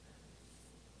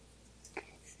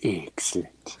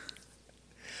Excellent.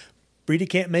 Brady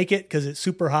can't make it because it's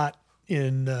super hot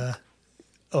in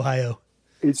Ohio.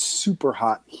 It's super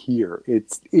hot here.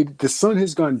 The sun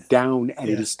has gone down and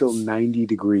it is still 90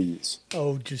 degrees.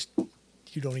 Oh, just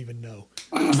you don't even know.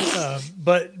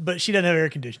 But she doesn't have air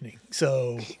conditioning,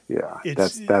 so yeah,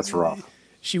 that's rough.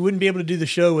 She wouldn't be able to do the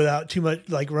show without too much,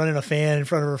 like running a fan in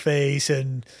front of her face,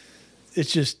 and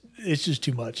it's just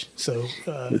too much. So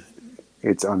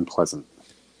it's unpleasant.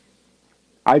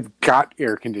 I've got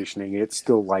air conditioning. It's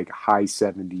still like high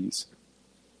 70s.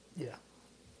 Yeah.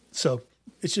 So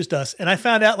it's just us. And I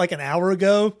found out like an hour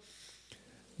ago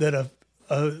that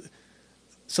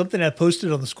something I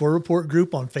posted on the Squirrel Report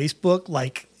group on Facebook,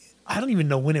 like, I don't even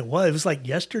know when it was. It was like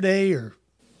yesterday, or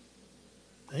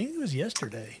I think it was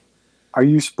yesterday. Are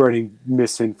you spreading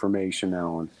misinformation,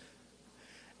 Alan?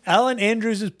 Alan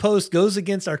Andrews' post goes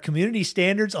against our community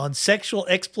standards on sexual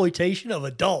exploitation of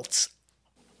adults.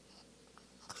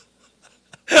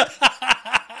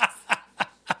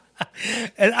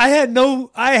 And I had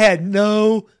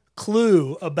no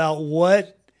clue about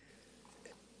what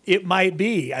it might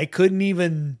be. I couldn't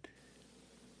even.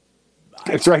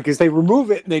 That's right, because they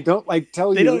remove it and they don't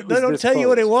tell you. They don't tell you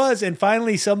what it was. And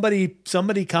finally, somebody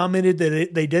commented that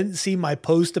they didn't see my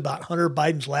post about Hunter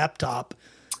Biden's laptop.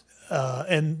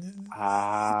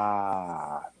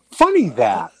 Funny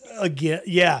that again,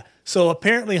 yeah. So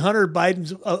apparently, Hunter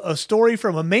Biden's a story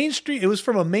from a mainstream. It was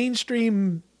from a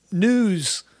mainstream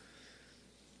news.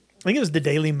 I think it was the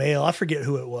Daily Mail. I forget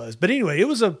who it was, but anyway, it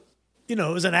was an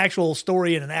actual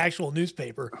story in an actual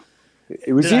newspaper.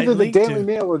 It was either the Daily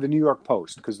Mail or the New York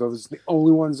Post, because those are the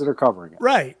only ones that are covering it.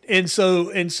 Right, and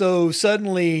so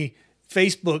suddenly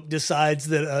Facebook decides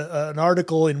that an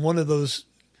article in one of those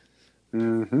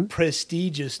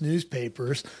prestigious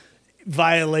newspapers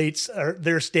violates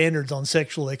their standards on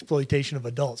sexual exploitation of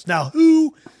adults. Now,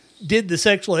 who did the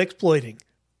sexual exploiting?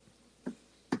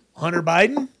 Hunter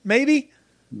Biden, maybe?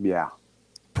 Yeah.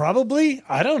 Probably.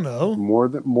 I don't know. More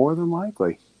than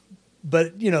likely.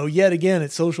 But, yet again,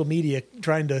 it's social media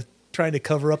trying to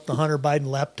cover up the Hunter Biden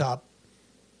laptop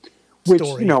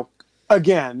story. Which,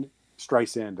 again,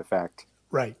 Streisand effect.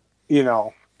 Right.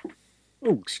 Oh,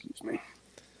 excuse me.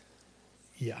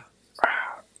 Yeah.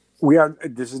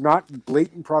 This is not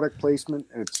blatant product placement.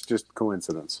 It's just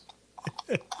coincidence.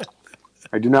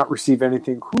 I do not receive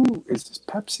anything. Who is this?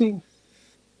 Pepsi?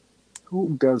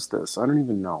 Who does this? I don't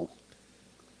even know.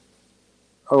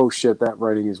 Oh shit, that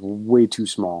writing is way too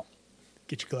small.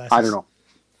 Get your glasses. I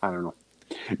don't know.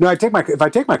 No, if I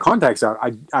take my contacts out,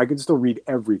 I can still read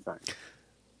everything.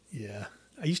 Yeah.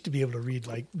 I used to be able to read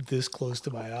like this close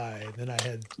to my eye, and then I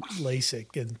had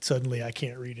LASIK, and suddenly I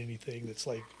can't read anything that's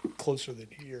like closer than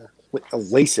here. A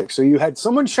LASIK. So you had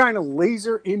someone shine a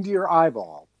laser into your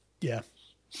eyeball. Yeah.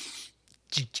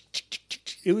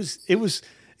 It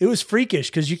was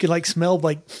freakish because you could like smell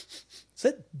like, is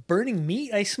that burning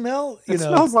meat I smell? It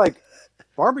smells like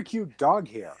barbecue dog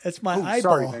hair. That's my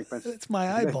eyeball. Sorry, that's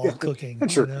my eyeball cooking. I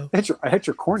hit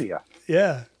your cornea.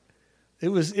 Yeah. It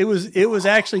was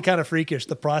actually kind of freakish,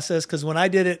 the process, because when I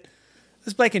did it, it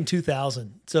was back in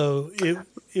 2000. So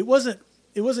it wasn't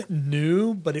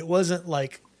new, but it wasn't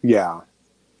like they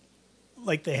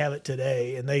have it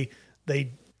today. And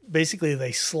they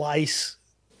basically slice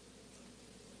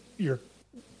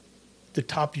the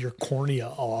top of your cornea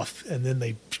off, and then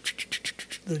they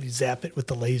zap it with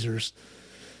the lasers,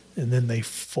 and then they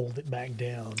fold it back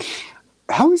down.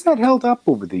 How has that held up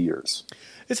over the years?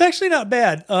 It's actually not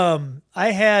bad.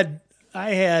 I had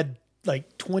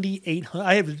like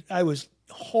 2,800. I was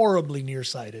horribly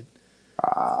nearsighted.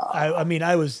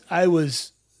 I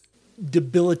was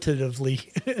debilitatively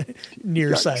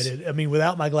nearsighted. Yikes. I mean,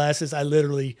 without my glasses,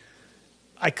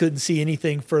 I couldn't see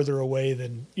anything further away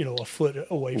than, a foot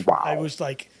away from. Wow. I was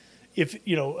like, if,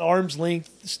 arm's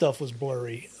length stuff was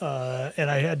blurry. And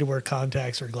I had to wear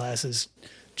contacts or glasses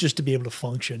just to be able to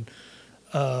function.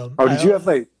 Did you have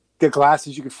like the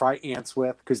glasses you could fry ants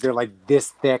with? Because they're like this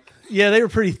thick. Yeah, they were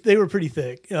pretty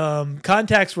thick.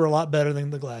 Contacts were a lot better than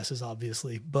the glasses,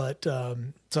 obviously. But, so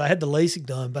I had the LASIK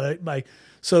done, but I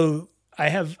still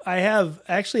have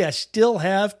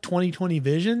 20/20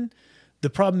 vision. The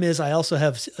problem is I also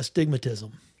have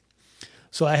astigmatism.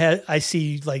 So I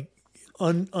see like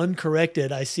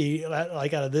uncorrected. I see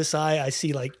like out of this eye, I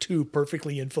see like two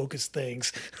perfectly in focus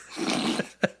things.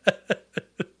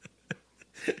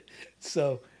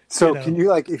 So can you,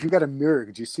 like, if you got a mirror,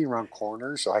 could you see around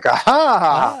corners? Like,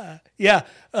 aha! Yeah.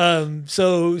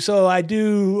 So I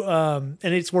do, and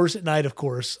it's worse at night, of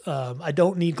course. I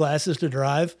don't need glasses to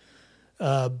drive,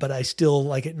 but I still,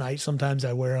 like, at night, sometimes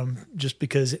I wear them just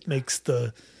because it makes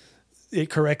it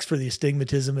corrects for the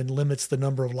astigmatism and limits the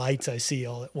number of lights I see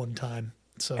all at one time.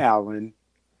 So, Alan,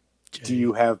 Jay. do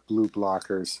you have blue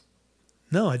blockers?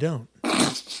 No, I don't. No,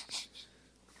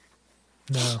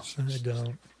 I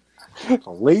don't.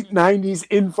 Late 90s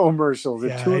infomercials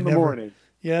at 2 in the morning.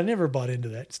 Yeah, I never bought into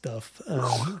that stuff.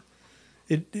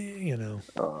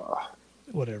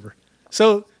 Whatever.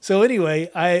 So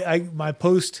anyway, I my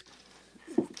post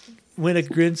went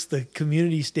against the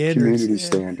community standards. Community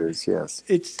standards, yes.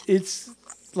 It's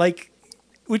like,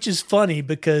 which is funny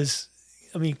because,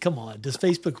 I mean, come on, does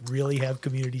Facebook really have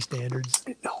community standards?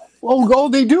 Well,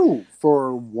 they do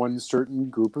for one certain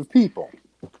group of people.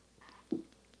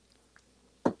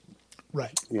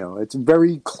 Right. It's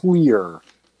very clear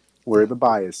where the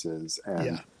bias is.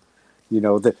 And,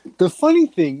 the funny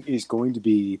thing is going to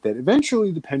be that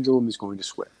eventually the pendulum is going to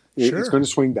swing. It's going to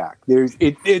swing back.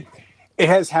 It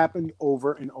has happened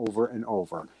over and over and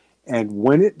over. And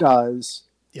when it does,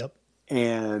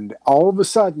 and all of a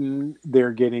sudden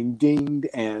they're getting dinged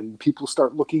and people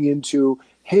start looking into,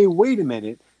 hey, wait a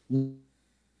minute,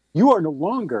 you are no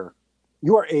longer,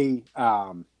 you are a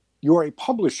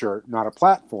publisher, not a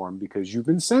platform, because you've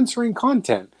been censoring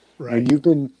content. Right. And you've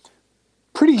been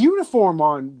pretty uniform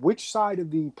on which side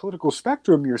of the political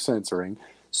spectrum you're censoring.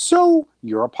 So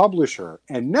you're a publisher.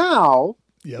 And now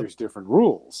there's different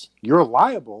rules. You're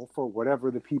liable for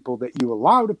whatever the people that you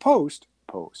allow to post.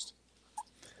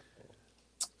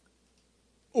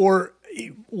 Or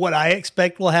what I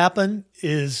expect will happen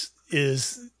is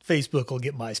Facebook will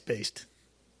get MySpaced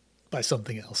by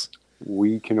something else.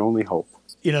 We can only hope.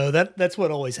 That's what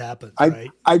always happens,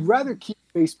 right? I'd rather keep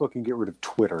Facebook and get rid of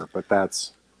Twitter, but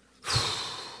that's...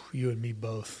 You and me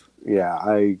both.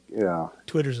 Yeah,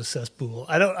 Twitter's a cesspool.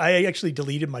 I actually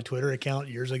deleted my Twitter account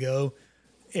years ago,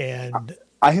 and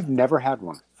I have never had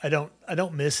one. I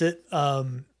don't miss it.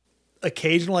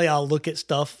 Occasionally I'll look at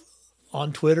stuff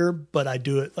on Twitter, but I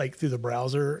do it like through the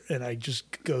browser, and I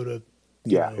just go to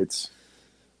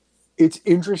it's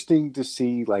interesting to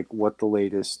see like what the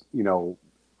latest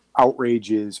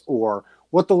outrage is, or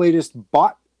what the latest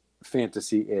bot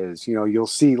fantasy is. You'll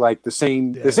see like the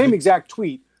same exact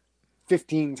tweet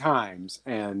 15 times,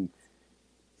 and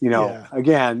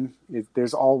again,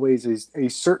 there's always a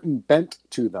certain bent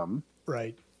to them,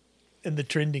 right? And the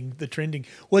trending.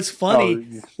 What's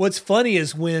funny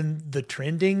is when the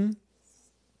trending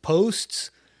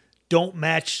posts don't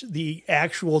match the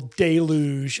actual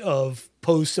deluge of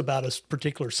posts about a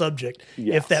particular subject.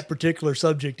 Yes. If that particular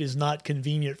subject is not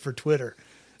convenient for Twitter,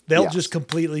 they'll just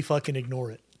completely fucking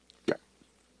ignore it. Yeah.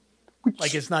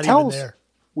 Like it's not even there.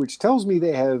 Which tells me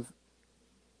they have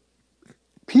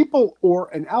people or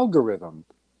an algorithm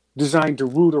designed to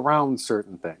root around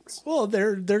certain things. Well,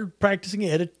 they're practicing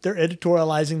they're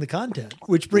editorializing the content,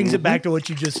 which brings it back to what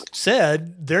you just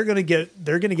said. They're gonna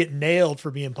get nailed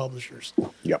for being publishers.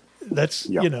 Yep. That's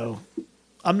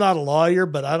I'm not a lawyer,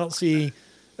 but I don't see.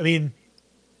 I mean,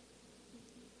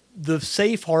 the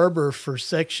safe harbor for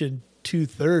Section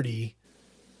 230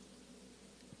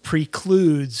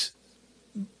 precludes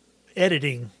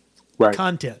editing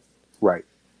content. Right.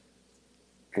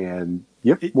 And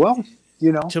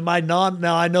to my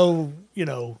now I know,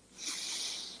 the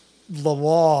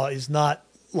law is not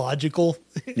logical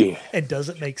and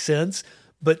doesn't make sense,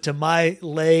 but to my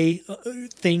lay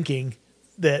thinking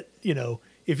that,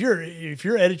 if you're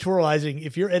editorializing,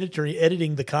 if you're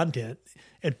editing the content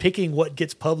and picking what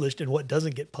gets published and what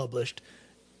doesn't get published,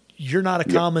 you're not a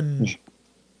common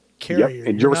carrier.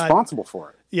 And you're responsible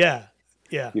for it. Yeah.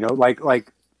 Yeah.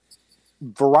 Like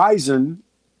Verizon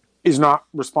is not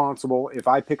responsible if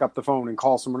I pick up the phone and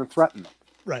call someone and threaten them.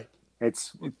 Right.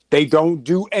 They don't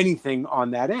do anything on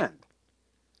that end.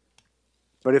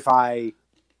 But if I'm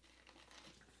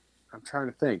trying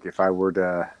to think, if I were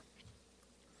to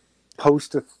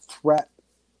post a threat,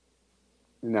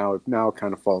 now it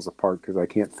kind of falls apart because I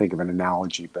can't think of an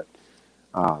analogy, but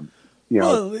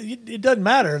well, it doesn't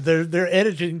matter. They're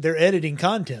editing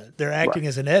content. They're acting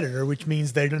as an editor, which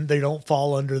means they don't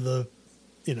fall under the,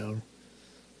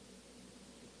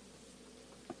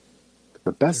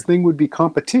 The best thing would be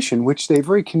competition, which they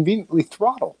very conveniently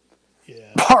throttle.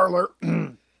 Yeah. Parler.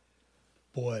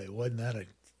 Boy, wasn't that a...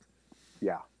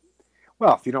 Yeah.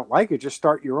 Well, if you don't like it, just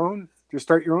start your own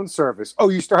service. Oh,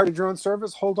 you started your own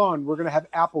service? Hold on. We're going to have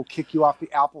Apple kick you off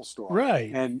the Apple store. Right.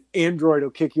 And Android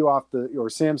will kick you off or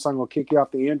Samsung will kick you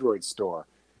off the Android store.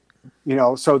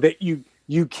 So that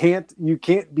you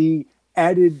can't be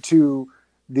added to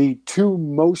the two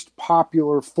most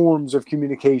popular forms of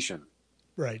communication.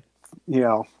 Right.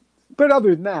 But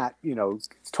other than that, it's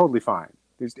totally fine.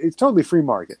 It's totally free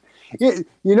market. You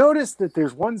notice that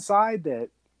there's one side that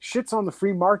shits on the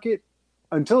free market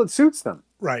until it suits them.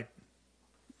 Right.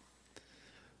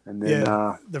 And then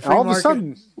the free all market, of a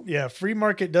sudden, free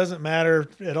market doesn't matter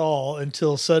at all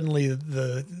until suddenly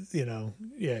until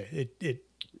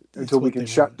we can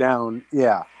shut down.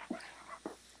 Yeah.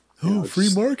 Oh, free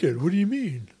market. What do you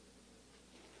mean?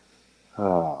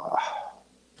 Yeah.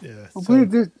 So,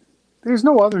 there's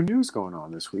no other news going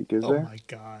on this week, is there? Oh my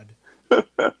God.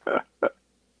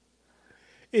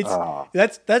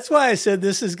 That's why I said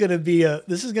this is going to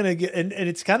get, and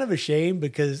it's kind of a shame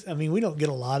because I mean we don't get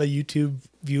a lot of YouTube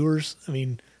viewers. I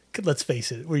mean, let's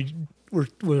face it, we're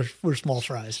small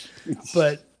fries,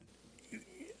 but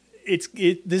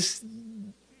it's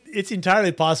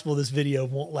entirely possible this video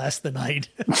won't last the night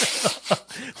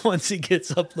once it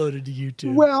gets uploaded to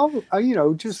YouTube. Well,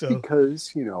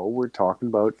 because we're talking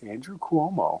about Andrew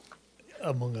Cuomo.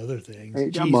 Among other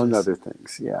things. Among other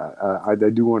things, yeah. I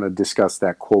do want to discuss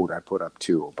that quote I put up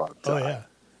too about.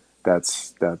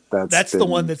 That's the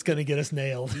one that's going to get us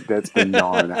nailed. That's been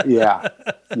gnawing. Yeah.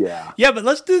 Yeah, but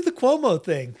let's do the Cuomo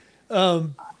thing.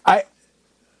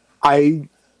 I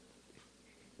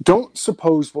don't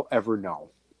suppose we'll ever know,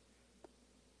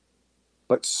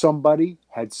 but somebody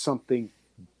had something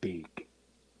big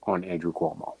on Andrew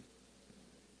Cuomo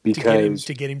because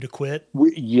to get him to quit.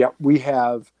 We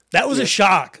have. That was a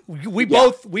shock. We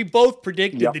both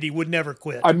predicted that he would never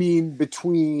quit. I mean,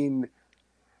 between,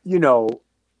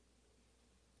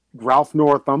 Ralph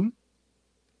Northam,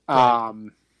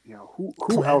 who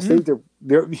else?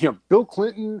 There, Bill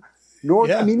Clinton,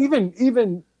 Northam. I mean,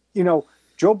 even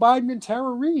Joe Biden and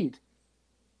Tara Reid.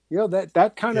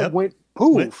 That kind of went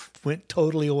poof. Went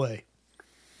totally away.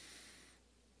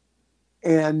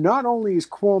 And not only is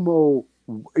Cuomo.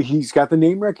 He's got the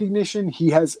name recognition. He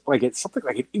has something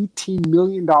like an $18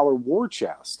 million war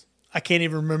chest. I can't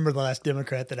even remember the last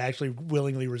Democrat that actually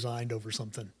willingly resigned over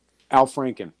something. Al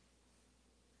Franken.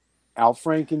 Al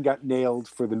Franken got nailed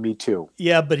for the Me Too.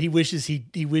 Yeah, but he wishes he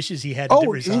had to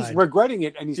resign. He's regretting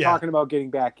it, and he's talking about getting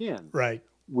back in. Right.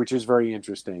 Which is very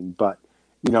interesting. But,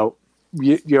 say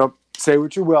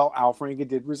what you will, Al Franken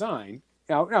did resign.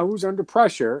 Now he was under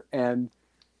pressure, and,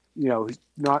 he's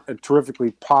not a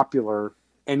terrifically popular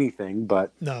anything,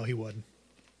 but no, he wasn't.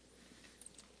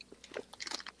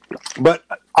 But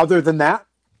other than that,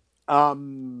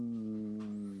 I'm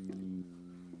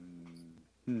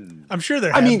sure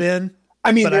there have been.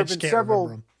 I mean, there have been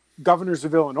several governors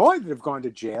of Illinois that have gone to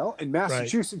jail, and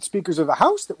Massachusetts speakers of the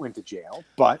House that went to jail.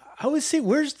 But I was saying,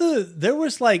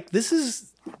 this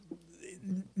is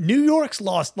New York's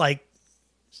lost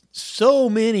so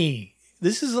many.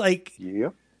 This is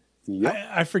Yep.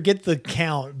 I forget the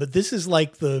count, but this is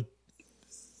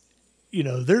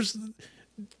there's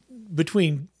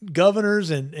between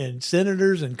governors and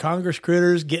senators and Congress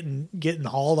critters getting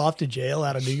hauled off to jail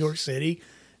out of New York City.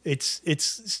 It's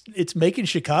making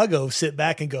Chicago sit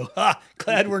back and go,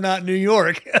 glad we're not New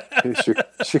York.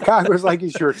 Chicago's like,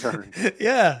 it's your turn.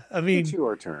 Yeah. I mean, it's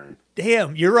your turn.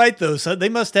 Damn, you're right though. So they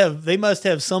must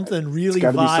have something really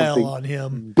vile on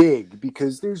him. Big,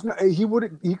 because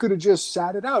he could have just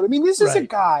sat it out. I mean, this is a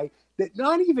guy that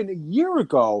not even a year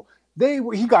ago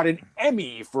he got an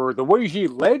Emmy for the way he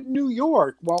led New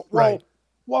York.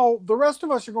 While the rest of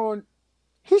us are going,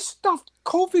 he stuffed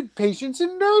COVID patients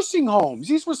in nursing homes.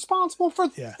 He's responsible for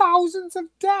thousands of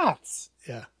deaths.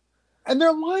 Yeah. And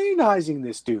they're lionizing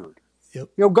this dude. Yep.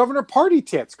 Governor Party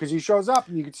Tits, because he shows up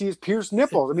and you can see his pierced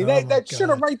nipples. I mean, that should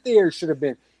have should have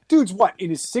been. Dude's what, in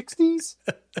his 60s?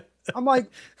 I'm like,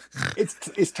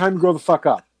 it's time to grow the fuck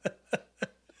up.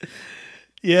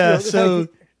 Yeah.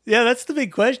 That's the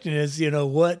big question is,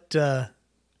 what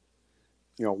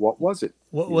was it?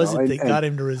 What was it that got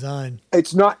him to resign?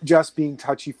 It's not just being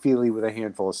touchy-feely with a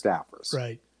handful of staffers.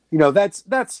 Right. That's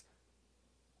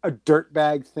a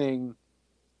dirtbag thing.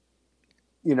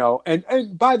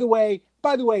 And by the way,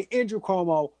 Andrew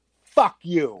Cuomo, fuck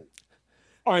you.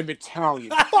 I'm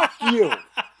Italian. Fuck you.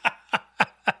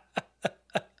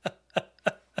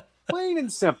 Plain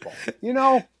and simple,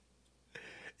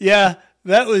 Yeah,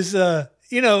 that was,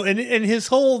 and his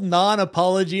whole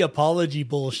apology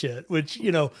bullshit, which,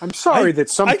 I'm sorry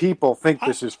that some people think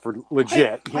this is for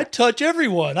legit. I touch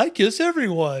everyone. I kiss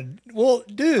everyone. Well,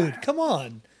 dude, come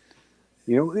on.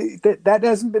 That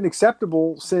hasn't been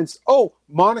acceptable since,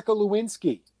 Monica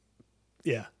Lewinsky.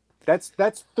 Yeah. That's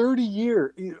 30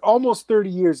 years, almost 30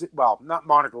 years. Well, not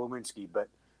Monica Lewinsky, but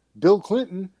Bill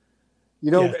Clinton,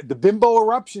 the bimbo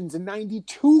eruptions in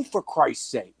 92, for Christ's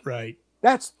sake. Right.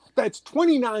 That's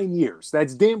 29 years.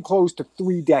 That's damn close to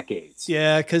 3 decades.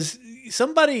 Yeah, because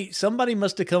somebody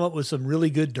must have come up with some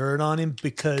really good dirt on him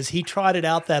because he trotted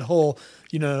out that whole,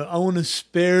 I want to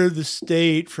spare the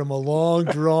state from a long,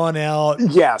 drawn out.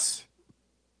 Yes.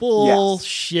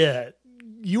 Bullshit.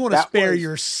 You want to spare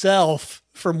yourself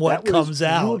from what comes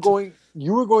out.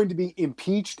 You were going to be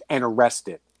impeached and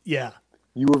arrested. Yeah.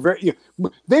 You were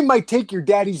they might take your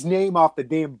daddy's name off the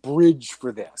damn bridge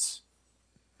for this.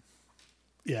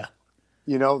 Yeah.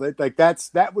 You know,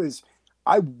 that was,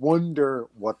 I wonder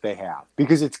what they have,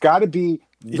 because it's got to be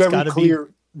very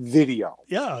clear video.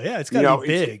 Yeah. It's got to be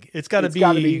big. It's got to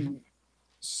be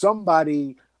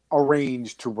somebody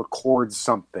arranged to record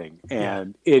something,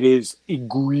 and it is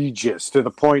egregious to the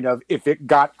point of, if it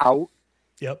got out,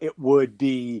 it would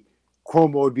be,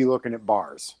 Cuomo would be looking at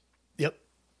bars. Yep.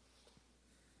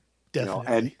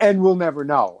 Definitely. You know, and we'll never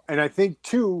know. And I think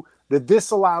too that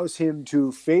this allows him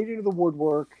to fade into the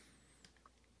woodwork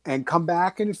and come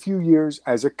back in a few years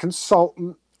as a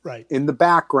consultant, right, in the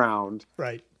background,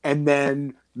 right, and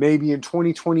then maybe in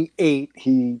 2028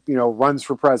 he runs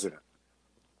for president.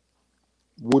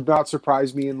 Would not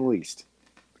surprise me in the least.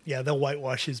 Yeah, they'll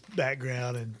whitewash his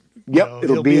background, and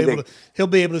he'll be able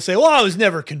to say, "Well, I was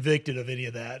never convicted of any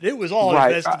of that. It was all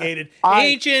investigated,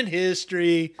 ancient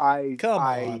history." Come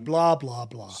on, blah blah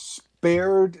blah.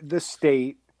 Spared the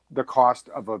state the cost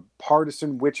of a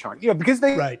partisan witch hunt. Because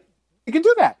they can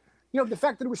do that. The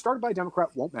fact that it was started by a Democrat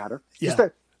won't matter. Yeah.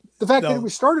 Just the fact that it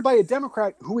was started by a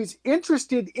Democrat who is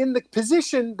interested in the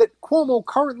position that Cuomo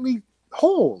currently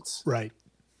holds. Right.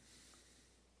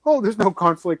 Oh, there's no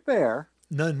conflict there.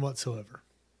 None whatsoever.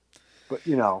 But,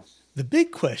 the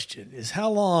big question is how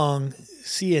long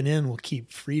CNN will keep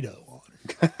Frito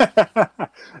on.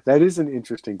 That is an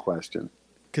interesting question.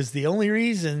 Because the only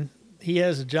reason he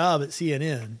has a job at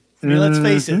CNN, let's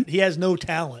face it, he has no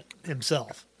talent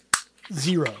himself.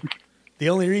 Zero. The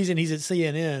only reason he's at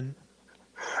CNN.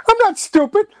 I'm not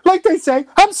stupid. Like they say,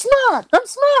 I'm smart.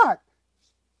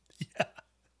 Yeah.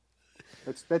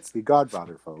 That's The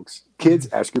Godfather, folks. Kids,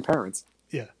 ask your parents.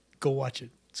 Yeah, go watch it.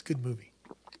 It's a good movie.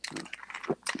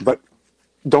 But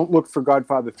don't look for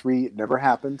Godfather 3. It never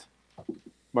happened.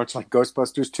 Much like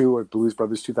Ghostbusters 2 or Blues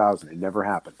Brothers 2000. It never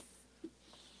happened.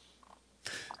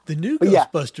 The new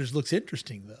Ghostbusters looks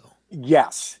interesting, though.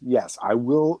 Yes, I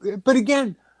will. But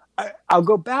again, I'll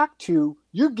go back to,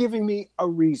 you're giving me a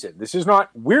reason. This is not,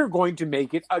 we're going to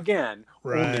make it again.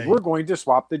 Right. Only we're going to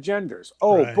swap the genders.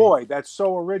 Oh, boy, that's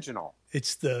so original.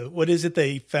 It's what is it?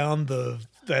 They found the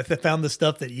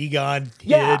stuff that Egon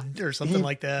hid or something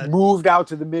like that. Moved out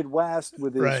to the Midwest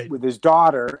with his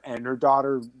daughter, and her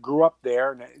daughter grew up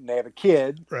there, and they have a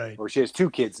kid. Right. Or she has 2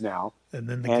 kids now. And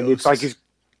then it's like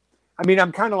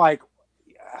I'm kind of like,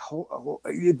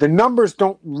 the numbers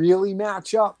don't really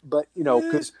match up, but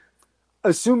because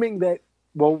assuming that,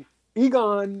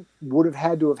 Egon would have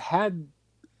had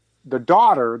the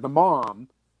daughter, the mom,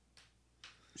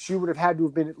 she would have had to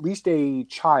have been at least a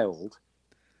child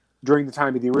during the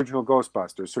time of the original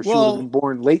Ghostbusters. So she would have been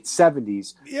born late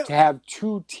 70s to have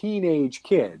 2 teenage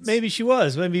kids. Maybe she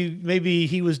was. Maybe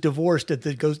he was divorced at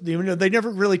the Ghost. They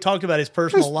never really talked about his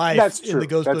personal life in the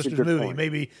Ghostbusters movie.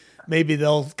 Point. Maybe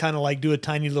they'll kind of like do a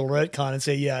tiny little retcon and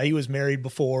say, he was married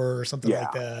before or something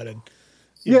like that. And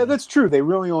that's true. They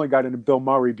really only got into Bill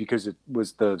Murray because it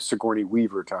was the Sigourney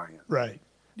Weaver tie-in. Right.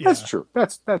 Yeah. That's true.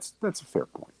 That's a fair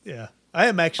point. Yeah. I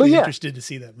am actually interested to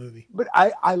see that movie. But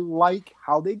I like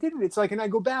how they did it. It's like, and I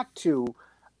go back to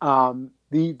the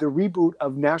reboot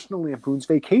of National Lampoon's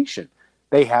Vacation.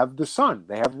 They have the son.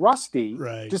 They have Rusty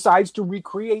decides to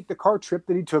recreate the car trip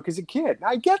that he took as a kid.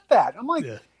 I get that. I'm like,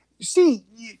 see,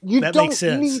 you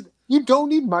don't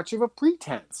need much of a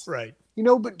pretense. Right.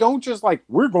 But don't just like,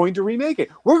 we're going to remake it.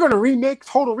 We're going to remake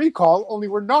Total Recall, only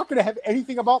we're not going to have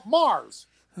anything about Mars.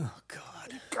 Oh,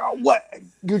 God. What?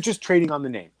 You're just trading on the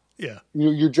name. Yeah.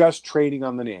 You're just trading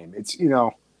on the name. It's,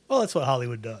 Well, that's what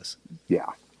Hollywood does. Yeah.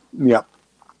 Yep.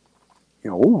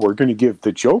 We're going to give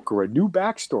the Joker a new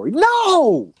backstory.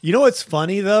 No! You know what's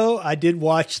funny, though? I did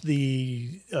watch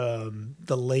the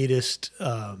latest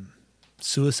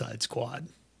Suicide Squad.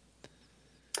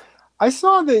 I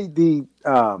saw the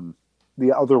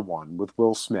other one with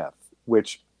Will Smith,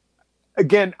 which,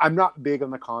 again, I'm not big on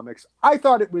the comics. I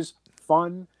thought it was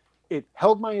fun. It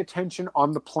held my attention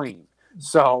on the plane.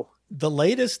 So the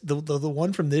latest, the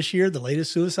one from this year, the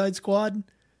latest Suicide Squad,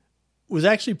 was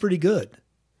actually pretty good.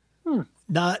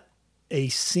 Not a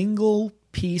single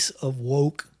piece of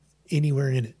woke anywhere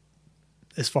in it,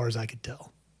 as far as I could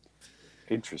tell.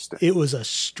 Interesting. It was a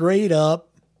straight up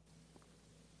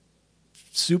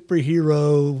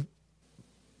superhero,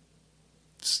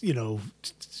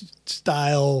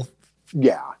 style.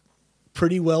 Yeah.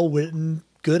 Pretty well written,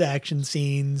 good action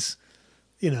scenes.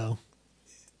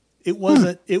 It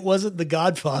wasn't The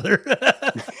Godfather.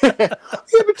 Yeah,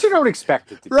 but you don't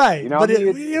expect it to be. Right. But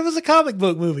it was a comic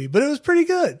book movie, but it was pretty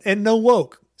good and no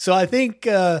woke. So I think,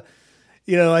 I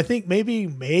think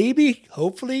maybe,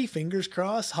 hopefully, fingers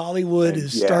crossed, Hollywood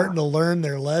is starting to learn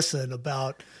their lesson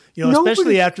about,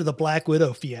 especially after the Black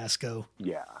Widow fiasco.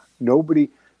 Yeah. Nobody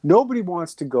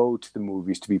wants to go to the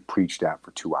movies to be preached at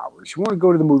for 2 hours. You want to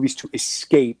go to the movies to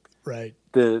escape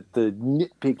the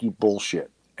nitpicky bullshit.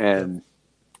 And,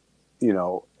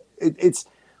 it's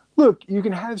look, you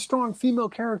can have strong female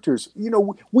characters.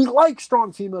 We like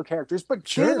strong female characters, but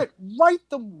damn it, write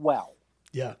them well.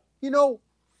 Yeah.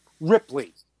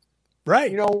 Ripley.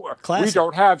 Right. We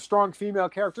don't have strong female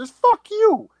characters. Fuck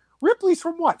you. Ripley's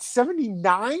from what,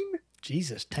 79?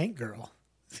 Jesus, Tank Girl.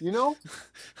 Yeah.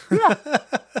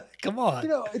 Come on.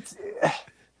 It's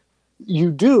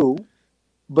you do,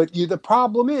 but the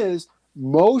problem is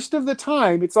most of the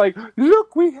time it's like,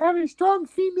 look, we have a strong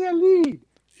female lead.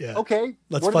 Yeah. Okay.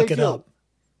 Let's fuck it up.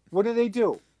 What do they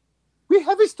do? We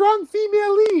have a strong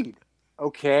female lead.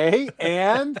 Okay.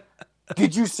 And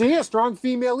did you see a strong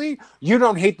female lead? You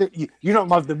don't you don't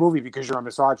love the movie because you're a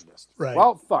misogynist. Right.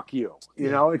 Well, fuck you.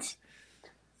 It's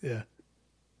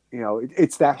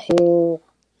that whole,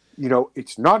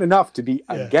 it's not enough to be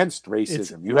against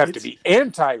racism. You have to be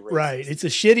anti-racist. Right. It's a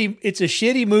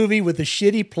shitty movie with a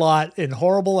shitty plot and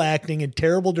horrible acting and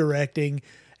terrible directing.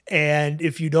 And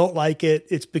if you don't like it,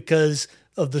 it's because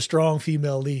of the strong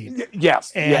female lead.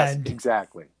 Yes. Yes,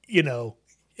 exactly.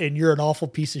 And you're an awful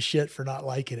piece of shit for not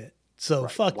liking it. So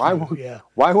fuck you.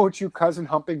 Why won't you cousin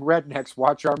humping rednecks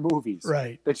watch our movies?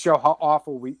 Right. That show how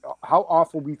awful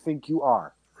we think you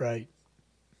are. Right.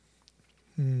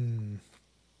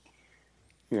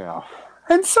 Yeah.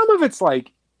 And some of it's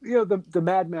like, the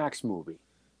Mad Max movie.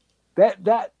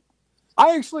 That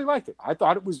I actually liked it. I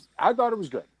thought it was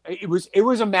good. It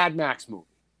was a Mad Max movie.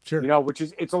 Sure.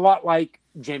 It's a lot like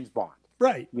James Bond.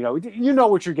 Right. You know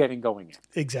what you're getting going in.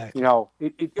 Exactly.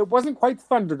 It wasn't quite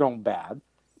Thunderdome bad,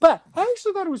 but I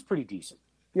actually thought it was pretty decent.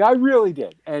 Yeah, I really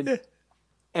did. And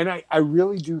I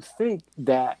really do think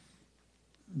that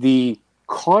the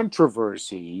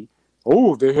controversy,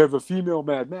 they have a female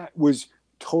Mad Max, was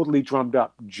totally drummed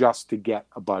up just to get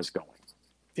a buzz going.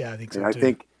 Yeah, I think so. And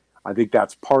I think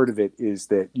that's part of it, is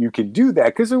that you can do that,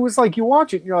 because it was like you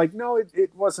watch it and you're like, no,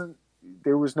 it wasn't.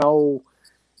 There was no,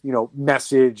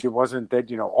 message. It wasn't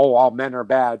that all men are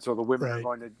bad, so the women are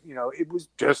going to. It was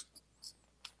just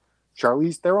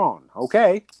Charlize Theron.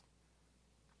 Okay.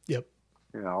 Yep.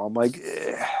 I'm like,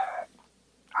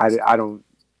 I don't.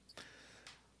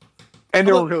 And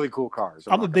they were really cool cars.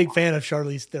 I'm a big fan of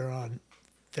Charlize Theron.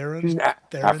 She's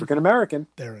African American.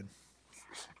 Theron.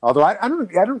 Although I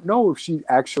don't know if she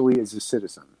actually is a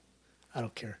citizen. I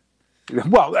don't care.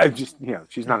 Well, I just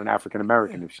she's not an African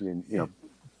American if she didn't.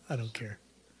 I don't care.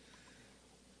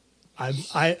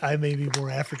 I may be more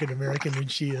African American than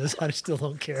she is. I still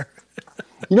don't care.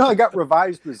 I got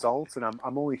revised results, and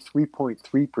I'm only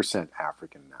 3.3%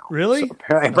 African now. Really? So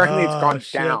apparently it's gone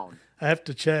down. I have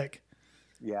to check.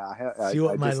 Yeah. See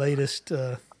what my latest.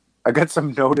 I got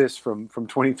some notice from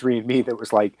 23andMe that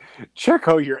was like, check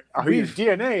how your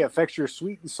DNA affects your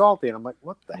sweet and salty. And I'm like,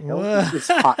 what the hell is this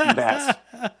hot mess?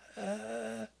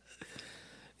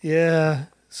 Yeah.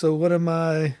 So what am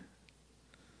I?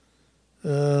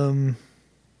 When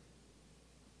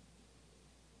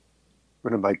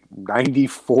I'm like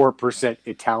 94%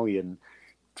 Italian.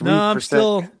 3%. No,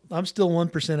 I'm still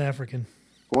 1% African.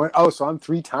 So I'm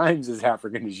 3 times as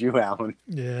African as you, Alan.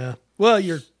 Yeah. Well,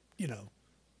 you're,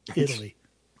 Italy.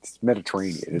 It's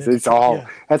Mediterranean. It's all. Yeah.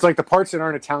 That's like the parts that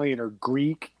aren't Italian are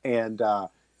Greek and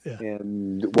what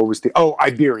was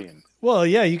Iberian. Well,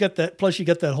 yeah, you got that. Plus, you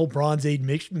got that whole Bronze Age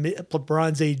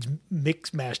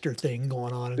mix master thing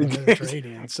going on in the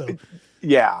Mediterranean. So,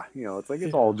 yeah, it's like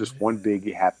it's all just one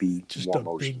big happy, just warm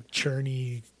a ocean. big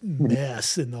churny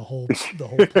mess in the whole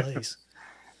place.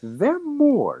 Them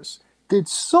Moors did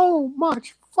so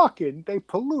much fucking they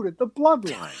polluted the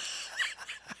bloodline.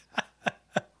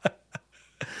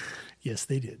 Yes,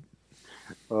 they did.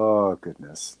 Oh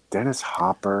goodness, Dennis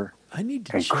Hopper. I need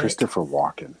to and check. Christopher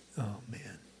Walken. Oh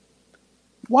man,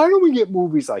 why don't we get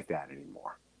movies like that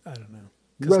anymore? I don't know.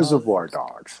 Reservoir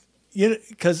Dogs.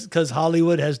 Because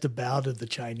Hollywood has to bow to the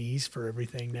Chinese for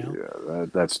everything now. Yeah,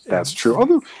 that's true.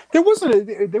 Although there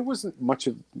wasn't much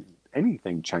of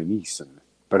anything Chinese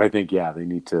but I think they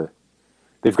need to.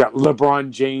 They've got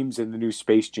LeBron James in the new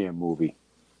Space Jam movie.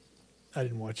 I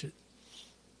didn't watch it.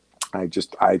 I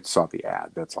saw the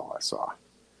ad. That's all I saw.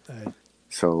 I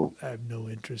have no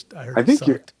interest. I think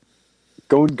you're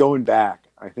going back.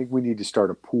 I think we need to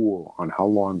start a pool on how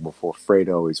long before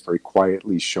Fredo is very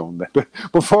quietly shown that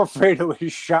before Fredo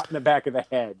is shot in the back of the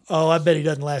head. Oh, I bet he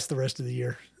doesn't last the rest of the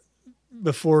year.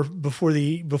 Before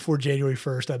January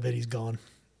 1st, I bet he's gone.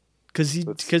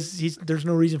 because there's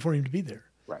no reason for him to be there.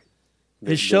 Right.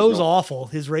 His show's awful.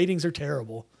 His ratings are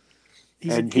terrible.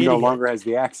 He's and he no longer has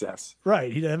the access.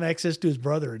 Right. He doesn't have access to his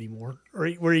brother anymore,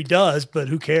 where he does, but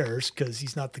who cares? Because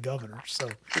he's not the governor. So,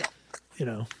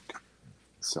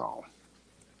 So,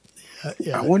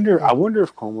 yeah. I wonder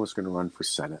if Cuomo's going to run for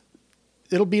Senate.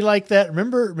 It'll be like that.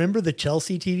 Remember the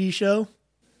Chelsea TV show?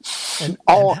 And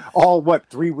all what,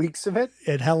 3 weeks of it?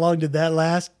 And how long did that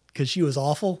last? Because she was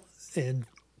awful and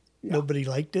nobody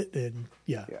liked it. And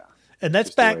and that's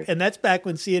back. And that's back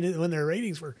when when their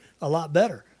ratings were a lot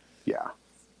better. Yeah.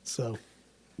 So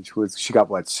she got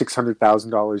what,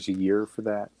 $600,000 a year for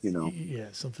that, Yeah,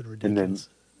 something ridiculous.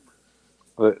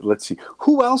 And then let's see,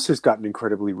 who else has gotten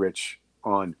incredibly rich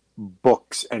on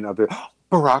books and other.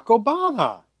 Barack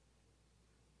Obama,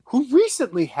 who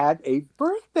recently had a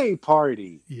birthday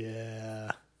party.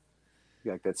 Yeah.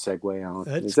 You like that segue,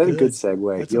 Alan? Is that a good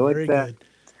segue? That's you like very that?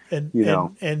 Good.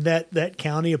 And that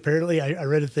county, apparently, I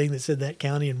read a thing that said that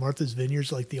county in Martha's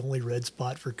Vineyard's like the only red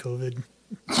spot for COVID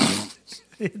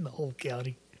in the whole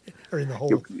county, or in the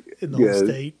whole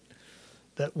state.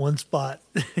 That one spot,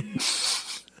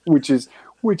 which is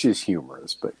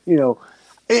humorous, but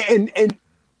and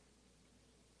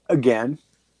again,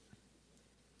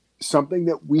 something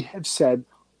that we have said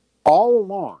all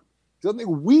along,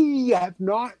 something we have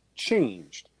not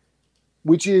changed,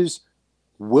 which is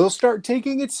we'll start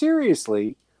taking it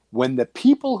seriously when the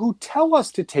people who tell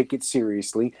us to take it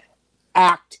seriously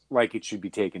act like it should be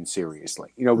taken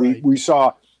seriously. Right. We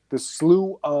saw the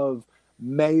slew of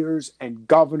mayors and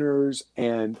governors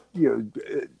and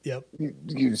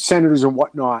senators and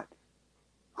whatnot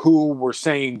who were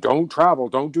saying, don't travel,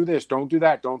 don't do this, don't do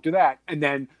that, don't do that, and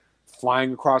then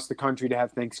flying across the country to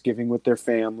have Thanksgiving with their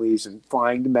families and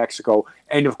flying to Mexico.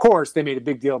 And of course, they made a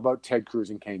big deal about Ted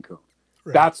Cruz in Cancun.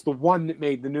 Right. That's the one that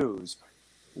made the news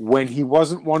when he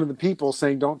wasn't one of the people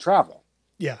saying don't travel.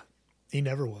 Yeah, he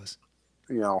never was.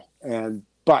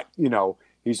 But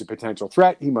he's a potential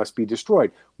threat. He must be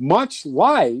destroyed. Much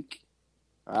like,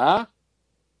 another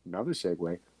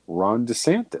segue, Ron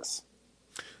DeSantis,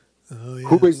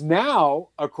 who is now,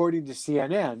 according to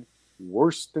CNN,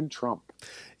 worse than Trump.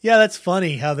 Yeah, that's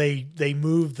funny how they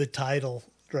moved the title,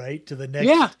 right, to the next.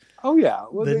 Yeah. Oh, yeah.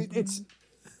 Well,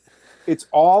 it's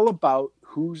all about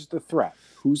who's the threat,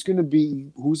 who's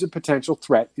a potential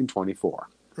threat in 24.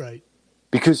 Right.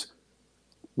 Because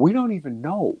we don't even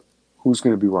know who's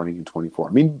going to be running in 24.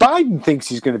 I mean, Biden thinks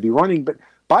he's going to be running, but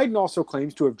Biden also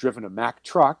claims to have driven a Mack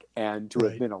truck and to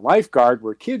have been a lifeguard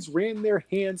where kids ran their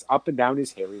hands up and down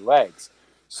his hairy legs.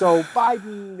 So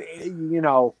Biden,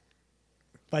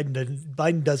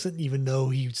 Biden doesn't even know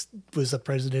he was a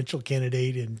presidential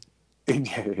candidate in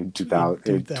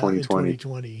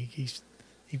 2020.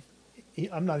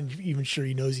 I'm not even sure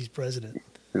he knows he's president.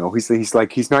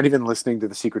 He's not even listening to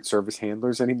the Secret Service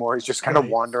handlers anymore. He's just kind of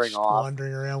wandering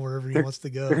around wherever he wants to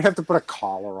go. They're gonna have to put a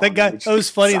collar on. That guy. That was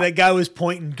funny. That guy was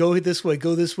pointing, "Go this way,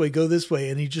 go this way, go this way,"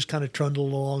 and he just kind of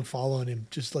trundled along, following him,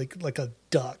 just like a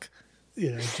duck.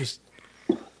 Just.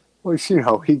 Well,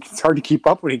 it's hard to keep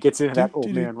up when he gets into that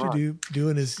old man run.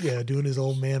 Doing his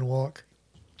old man walk.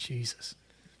 Jesus.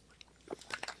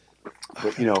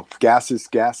 But gas is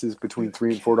between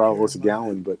 $3 and $4 a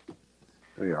gallon. But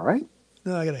are you all right?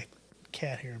 No, I got a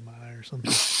cat hair in my eye or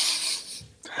something.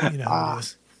 You know how it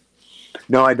is.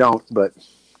 No, I don't. But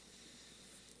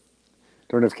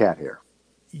don't have cat hair.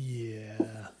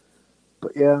 Yeah.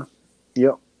 But yep.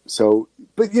 So,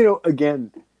 but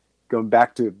again, getting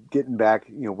back,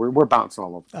 we're bouncing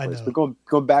all over the place. But going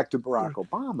back to Barack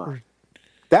Obama,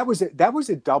 that was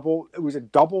a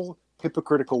double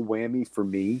hypocritical whammy for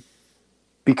me,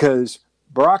 because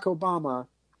Barack Obama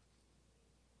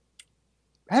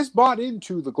has bought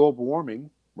into the global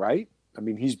warming, right? I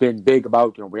mean, he's been big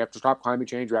about, we have to stop climate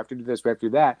change, we have to do this, we have to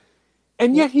do that.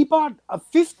 And yet he bought a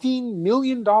 $15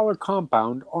 million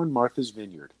compound on Martha's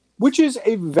Vineyard, which is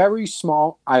a very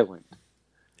small island.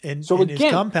 And so his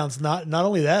compound's not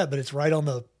only that, but it's right on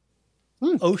the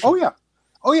ocean.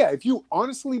 Oh yeah. If you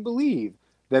honestly believe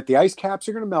that the ice caps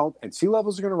are going to melt and sea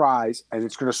levels are going to rise and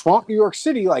it's going to swamp New York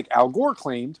City like Al Gore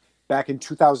claimed back in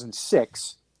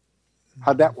 2006,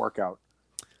 how'd that work out?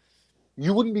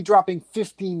 You wouldn't be dropping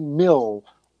 15 mil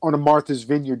on a Martha's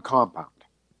Vineyard compound.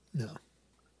 No.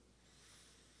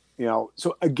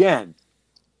 So again,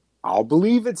 I'll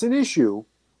believe it's an issue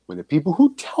when the people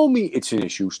who tell me it's an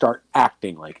issue start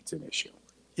acting like it's an issue.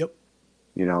 Yep.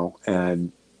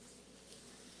 And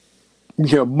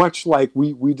much like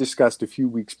we discussed a few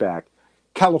weeks back,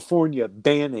 California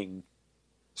banning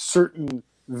certain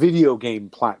video game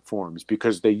platforms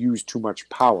because they use too much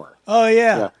power. Oh,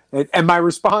 yeah. And my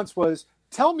response was,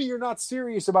 tell me you're not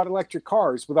serious about electric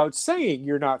cars without saying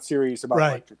you're not serious about Right.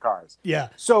 electric cars. Yeah.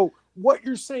 So what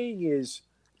you're saying is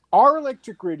our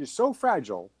electric grid is so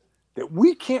fragile that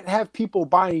we can't have people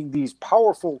buying these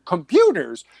powerful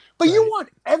computers, but you Right. want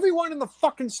everyone in the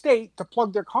fucking state to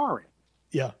plug their car in.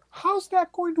 Yeah. How's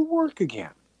that going to work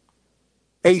again?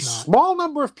 It's A not. small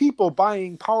number of people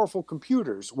buying powerful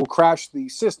computers will crash the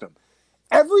system.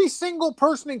 Every single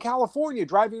person in California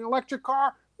driving an electric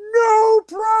car, no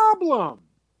problem.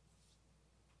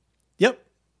 Yep.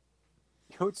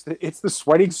 You know, it's the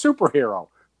sweating superhero.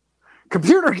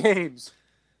 Computer games,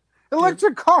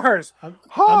 electric cars.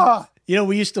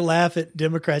 We used to laugh at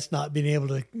Democrats not being able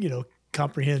to,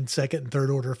 comprehend second and third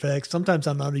order effects. Sometimes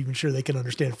I'm not even sure they can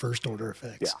understand first order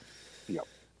effects. Yeah. Yep.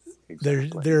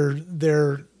 Exactly.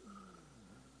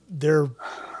 Their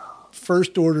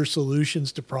first order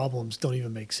solutions to problems don't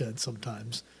even make sense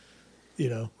sometimes.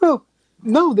 Well,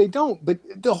 no, they don't. But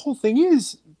the whole thing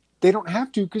is they don't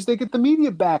have to because they get the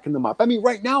media backing them up. I mean,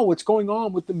 right now, what's going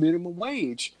on with the minimum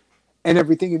wage and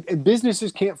everything, and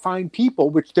businesses can't find people,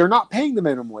 which they're not paying the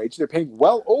minimum wage. They're paying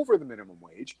well over the minimum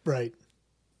wage. Right.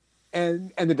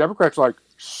 And the Democrats are like,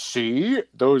 see,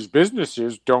 those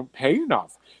businesses don't pay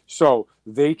enough, so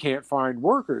they can't find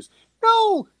workers.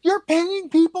 No, you're paying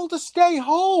people to stay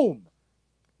home.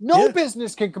 No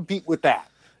business can compete with that.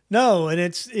 No, and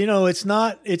it's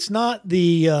not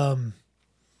the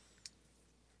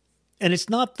and it's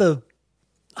not the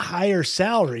higher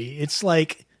salary. It's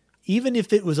like even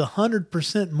if it was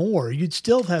 100% more, you'd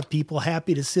still have people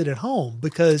happy to sit at home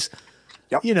because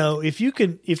if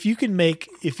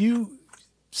you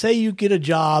say you get a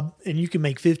job and you can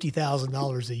make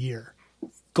 $50,000 a year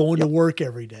going to work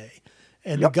every day,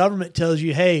 and the government tells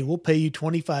you, hey, we'll pay you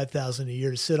 $25,000 a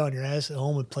year to sit on your ass at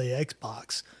home and play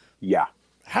Xbox. Yeah.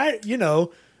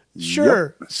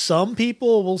 Sure, some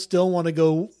people will still want to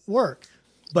go work,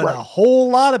 but a whole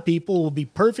lot of people will be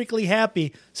perfectly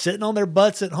happy sitting on their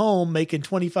butts at home making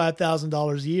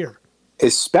 $25,000 a year.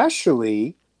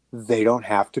 Especially, they don't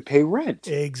have to pay rent.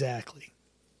 Exactly.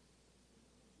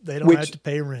 They don't have to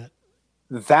pay rent.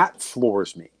 That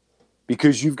floors me.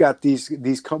 Because you've got these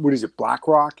what is it?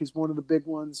 BlackRock is one of the big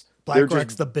ones.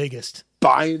 BlackRock's the biggest.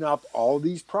 Buying up all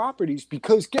these properties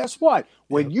because guess what?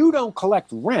 When you don't collect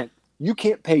rent, you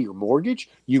can't pay your mortgage.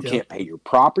 You can't pay your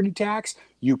property tax.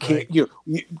 You can't.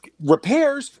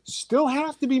 Repairs still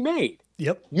have to be made.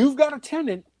 Yep. You've got a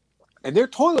tenant, and their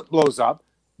toilet blows up.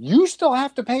 You still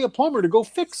have to pay a plumber to go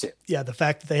fix it. Yeah, the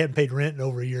fact that they hadn't paid rent in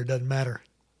over a year doesn't matter.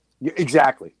 Yeah,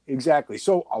 exactly.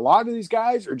 So a lot of these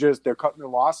guys are they're cutting their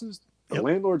losses. The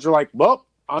landlords are like, well,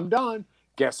 I'm done.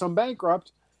 Guess I'm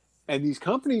bankrupt. And these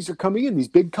companies are coming in. These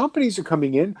big companies are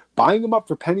coming in, buying them up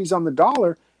for pennies on the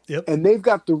dollar. Yep. And they've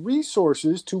got the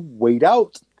resources to wait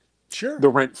out the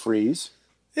rent freeze.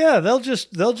 Yeah, they'll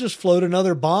just float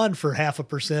another bond for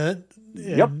 0.5%.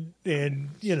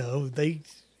 And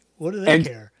what do they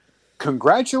care?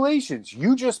 Congratulations.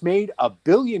 You just made a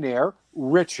billionaire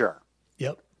richer.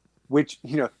 Yep. Which,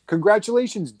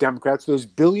 congratulations, Democrats, those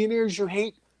billionaires you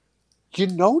hate. Do you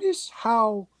notice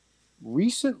how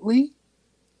recently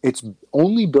it's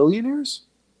only billionaires?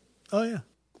 Oh, yeah.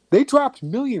 They dropped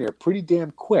millionaire pretty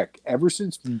damn quick ever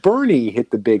since Bernie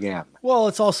hit the big M. Well,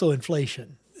 it's also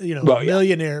inflation.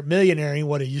 Millionaire ain't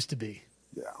what it used to be.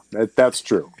 Yeah, that's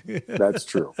true. That's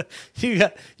true. You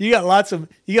got lots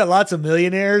of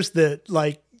millionaires that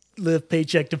like live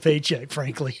paycheck to paycheck,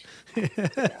 frankly.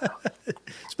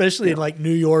 Especially in like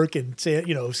New York and San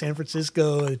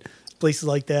Francisco and places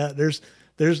like that.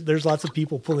 There's lots of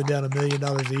people pulling down $1 million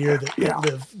a year that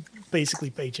live basically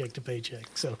paycheck to paycheck.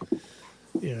 So,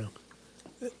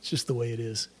 it's just the way it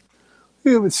is.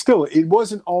 Yeah, but still, it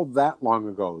wasn't all that long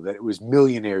ago that it was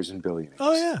millionaires and billionaires.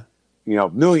 Oh yeah.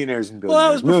 Millionaires and billionaires. Well,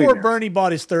 that was before Bernie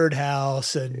bought his third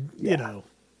house, and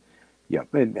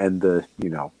Yep, and the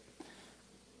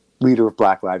leader of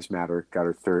Black Lives Matter got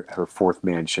her fourth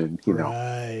mansion.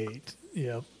 Right.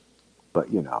 Yep. But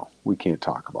we can't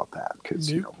talk about that because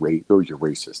you're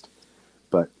racist.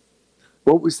 But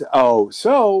what was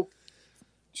so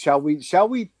shall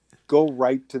we go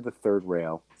right to the third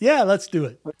rail? Yeah, let's do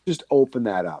it. Let's just open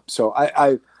that up. So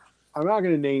I'm not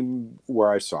going to name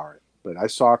where I saw it, but I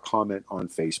saw a comment on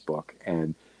Facebook,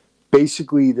 and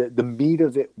basically the meat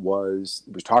of it was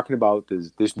talking about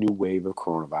this new wave of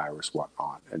coronavirus,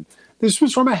 whatnot, and this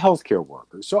was from a healthcare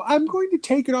worker. So I'm going to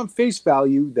take it on face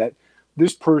value that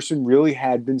this person really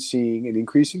had been seeing an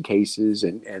increase in cases,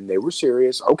 and they were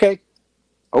serious. Okay.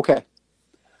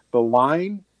 The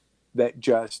line that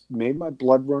just made my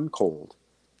blood run cold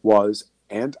was,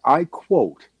 and I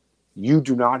quote, "You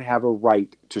do not have a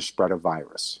right to spread a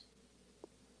virus."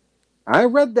 I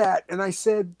read that and I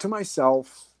said to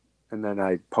myself, and then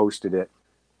I posted it,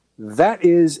 that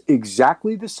is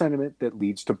exactly the sentiment that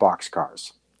leads to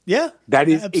boxcars. Yeah. That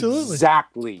is absolutely.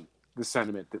 exactly the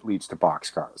sentiment that leads to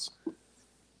boxcars.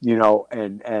 You know,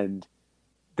 and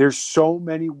there's so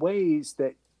many ways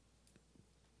that,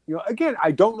 you know, again,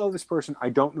 I don't know this person. I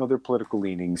don't know their political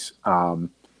leanings.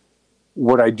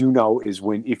 What I do know is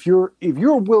if you're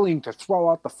willing to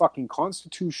throw out the fucking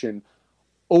Constitution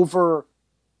over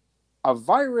a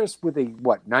virus with a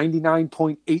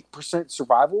 99.8%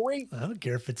 survival rate. I don't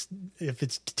care if it's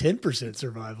 10%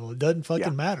 survival. It doesn't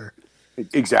fucking matter.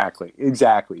 Exactly.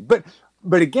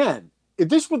 But again, if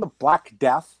this were the Black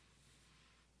Death,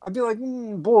 I'd be like,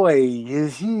 boy,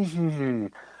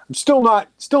 I'm still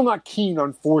not keen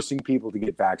on forcing people to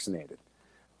get vaccinated.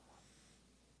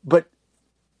 But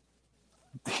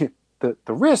the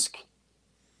risk,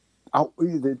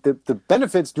 the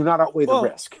benefits do not outweigh the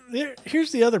risk.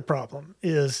 Here's the other problem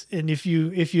is, and if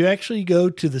you actually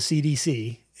go to the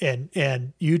CDC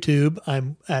and YouTube,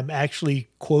 I'm actually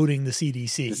quoting the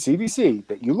CDC. The CDC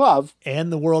that you love.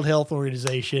 And the World Health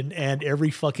Organization and every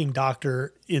fucking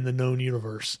doctor in the known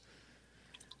universe.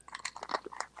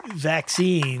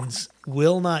 Vaccines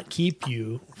will not keep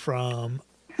you from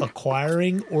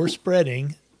acquiring or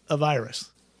spreading a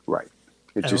virus. Right.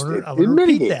 I want to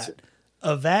repeat that.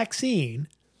 A vaccine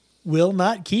will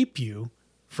not keep you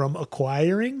from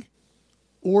acquiring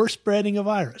or spreading a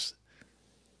virus.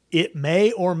 It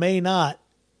may or may not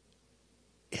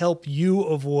help you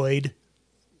avoid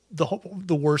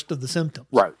the worst of the symptoms.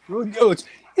 Right.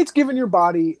 It's giving your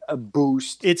body a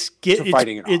boost to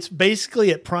fighting it off. It's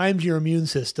basically, it primes your immune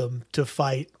system to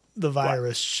fight the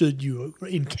virus should you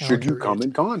encounter it. Should you come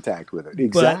in contact with it.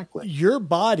 Exactly. But your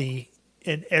body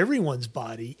and everyone's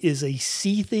body is a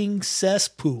seething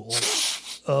cesspool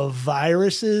of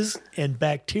viruses and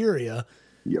bacteria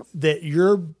that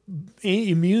your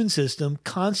immune system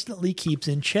constantly keeps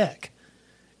in check.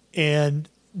 And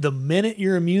the minute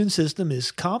your immune system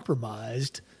is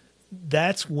compromised,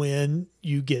 that's when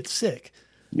you get sick.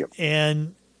 Yep.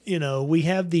 And, you know, we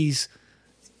have these,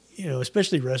 you know,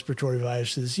 especially respiratory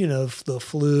viruses, you know, the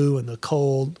flu and the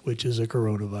cold, which is a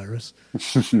coronavirus.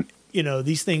 You know,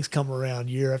 these things come around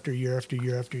year after year after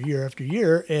year after year after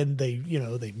year, and they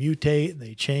mutate and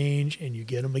they change, and you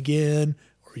get them again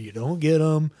or you don't get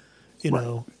them, you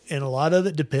know, and a lot of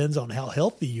it depends on how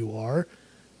healthy you are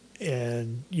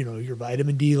and, you know, your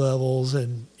vitamin D levels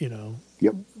and, you know,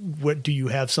 what do you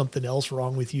have something else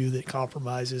wrong with you that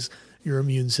compromises your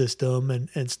immune system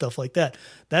and stuff like that.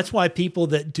 That's why people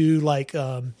that do like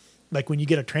when you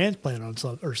get a transplant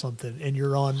or something and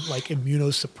you're on like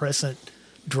immunosuppressant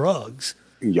drugs,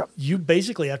 you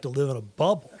basically have to live in a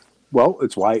bubble. Well,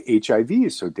 it's why HIV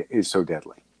is so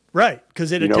deadly. Right,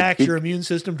 because it attacks your immune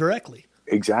system directly.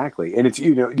 Exactly, and it's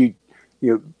you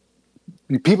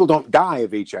people don't die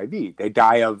of HIV; they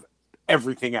die of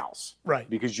everything else, right?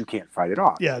 Because you can't fight it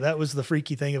off. Yeah, that was the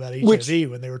freaky thing about HIV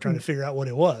when they were trying to figure out what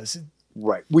it was.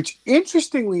 Right, which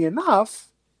interestingly enough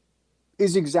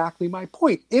is exactly my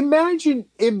point. Imagine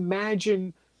if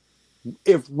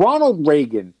Ronald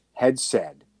Reagan had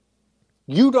said,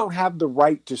 "You don't have the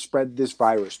right to spread this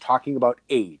virus," talking about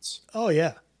AIDS. Oh,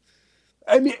 yeah.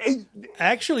 I mean,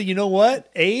 actually, you know what?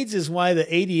 AIDS is why the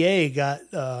ADA got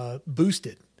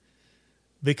boosted,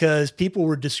 because people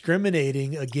were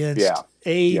discriminating against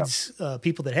AIDS,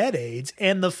 people that had AIDS,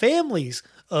 and the families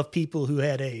of people who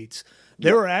had AIDS.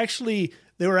 There were actually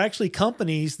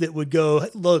companies that would go,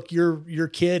 "Look, your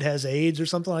kid has AIDS or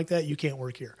something like that. You can't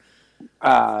work here."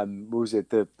 What was it?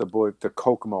 The boy, the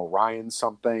Kokomo, Ryan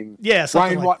something. Yeah,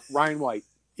 Ryan White.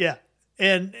 Yeah,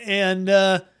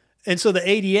 and so the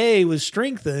ADA was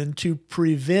strengthened to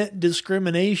prevent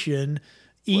discrimination,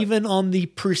 even on the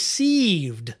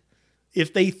perceived,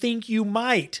 if they think you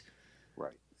might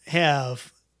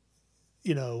have,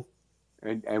 you know.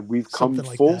 And we've come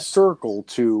full circle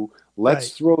to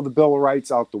let's throw the Bill of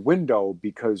Rights out the window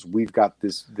because we've got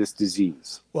this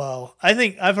disease. Well, I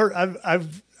think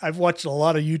I've watched a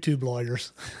lot of YouTube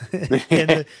lawyers,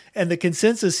 and the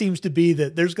consensus seems to be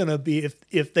that there's going to be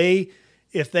if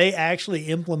they actually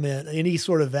implement any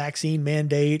sort of vaccine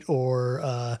mandate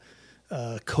or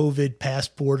COVID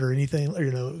passport or anything, or,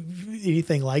 you know,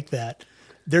 anything like that,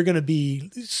 they're going to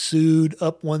be sued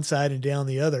up one side and down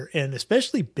the other. And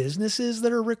especially businesses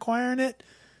that are requiring it,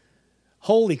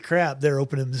 holy crap, they're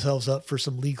opening themselves up for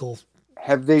some legal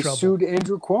Have they trouble. Sued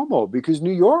Andrew Cuomo? Because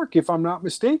New York, if I'm not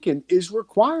mistaken, is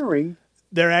requiring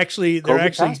there are actually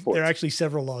passports.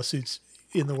 several lawsuits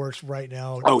in the works right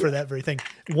now for that very thing.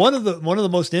 One of the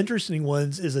most interesting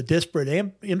ones is a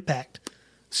disparate impact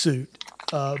suit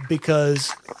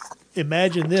because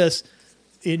imagine this: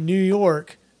 in New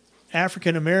York,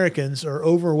 African Americans are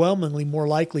overwhelmingly more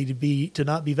likely to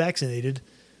not be vaccinated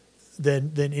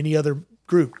than any other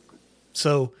group.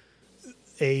 So,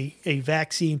 a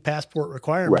vaccine passport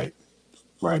requirement,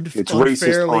 right? It's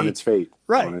racist on its face.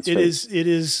 Right. It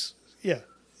is. Yeah.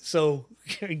 So,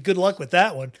 good luck with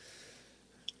that one.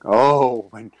 Oh,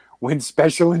 when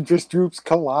special interest groups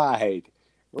collide.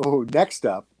 Oh, next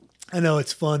up. I know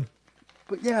it's fun,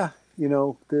 but yeah,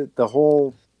 the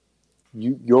whole.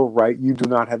 You're right. You do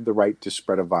not have the right to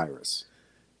spread a virus.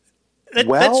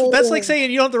 That's like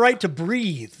saying you don't have the right to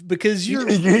breathe because you're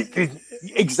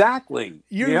exactly.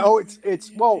 It's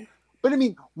but I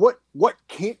mean, what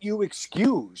can't you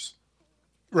excuse?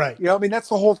 Right. That's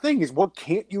the whole thing. Is what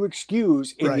can't you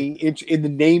excuse in the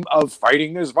name of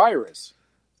fighting this virus?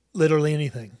 Literally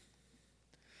anything.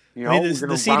 The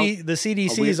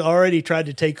CDC has already tried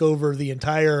to take over the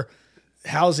entire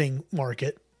housing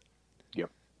market.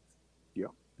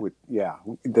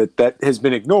 That has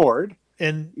been ignored,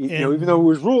 and even though it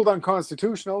was ruled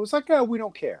unconstitutional, it was like, we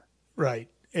don't care, right?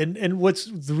 And what's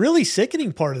the really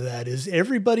sickening part of that is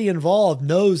everybody involved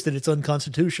knows that it's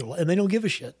unconstitutional, and they don't give a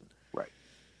shit. Right?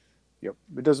 Yep.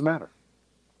 It doesn't matter.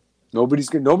 Nobody's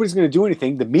going to do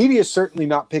anything. The media is certainly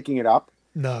not picking it up.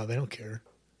 No, they don't care.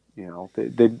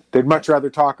 They'd much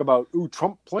rather talk about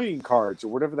Trump playing cards or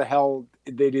whatever the hell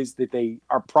it is that they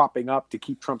are propping up to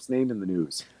keep Trump's name in the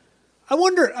news. I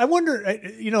wonder,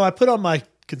 I put on my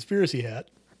conspiracy hat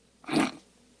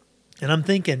and I'm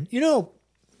thinking,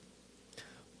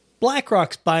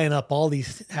 BlackRock's buying up all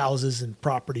these houses and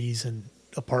properties and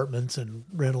apartments and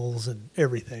rentals and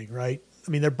everything, right?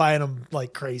 I mean, they're buying them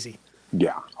like crazy.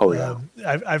 Yeah. Oh yeah.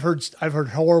 I've heard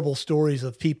horrible stories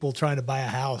of people trying to buy a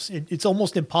house. It's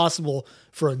almost impossible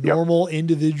for a normal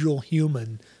individual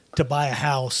human to buy a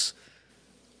house,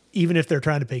 even if they're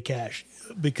trying to pay cash,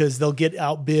 because they'll get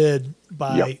outbid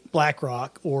by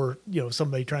BlackRock or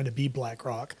somebody trying to be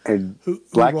BlackRock, and who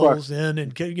rolls in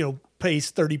and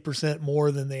pays 30%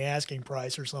 more than the asking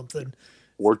price or something,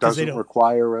 or doesn't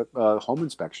require a home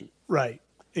inspection. Right.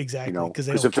 Exactly. Because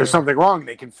if there's something wrong,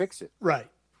 they can fix it. Right.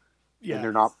 Yeah.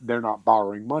 And they're not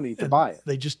borrowing money to buy it.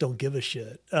 They just don't give a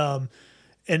shit.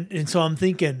 And so I'm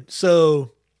thinking,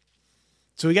 so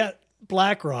we got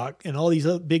BlackRock and all these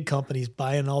other big companies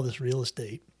buying all this real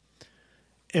estate,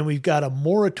 and we've got a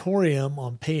moratorium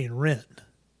on paying rent.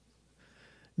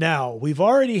 Now, we've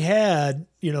already had,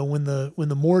 when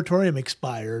the moratorium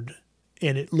expired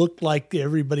and it looked like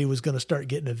everybody was going to start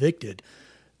getting evicted,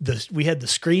 we had the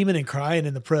screaming and crying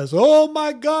in the press. Oh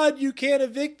my God, you can't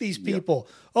evict these people.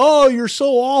 Yep. Oh, you're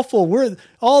so awful.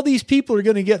 All these people are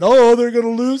going to they're going to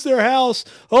lose their house.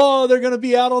 Oh, they're going to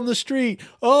be out on the street.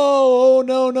 Oh,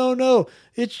 no.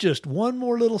 It's just one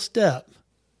more little step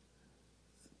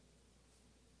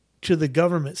to the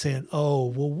government saying, oh,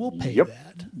 well, we'll pay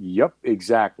that. Yep,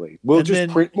 exactly. We'll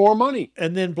print more money.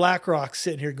 And then BlackRock's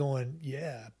sitting here going,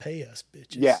 yeah, pay us,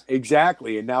 bitches. Yeah,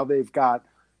 exactly. And now they've got,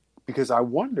 because I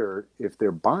wonder if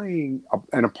they're buying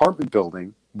an apartment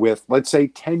building with, let's say,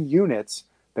 10 units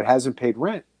that hasn't paid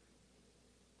rent.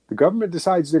 The government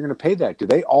decides they're going to pay that. Do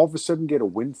they all of a sudden get a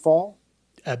windfall?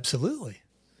 Absolutely.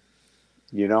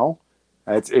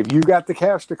 If you got the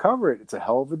cash to cover it, it's a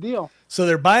hell of a deal. So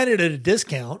they're buying it at a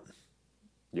discount.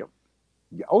 Yep.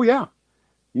 Oh, yeah.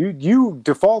 You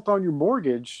default on your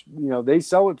mortgage, they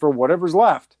sell it for whatever's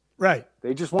left. Right.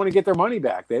 They just want to get their money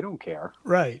back. They don't care.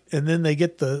 Right. And then they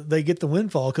get the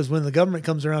windfall because when the government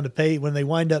comes around to pay, when they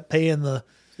wind up paying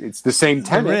it's the same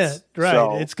tenants. The rent, right.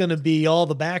 So, it's going to be all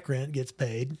the back rent gets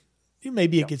paid.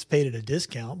 Maybe it gets paid at a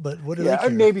discount, but what do they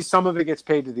care? Maybe some of it gets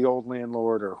paid to the old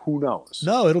landlord or who knows.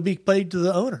 No, it'll be paid to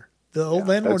the owner. The old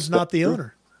landlord's not the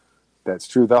owner. That's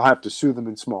true. They'll have to sue them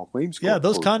in small claims court. Yeah,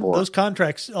 those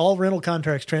contracts, all rental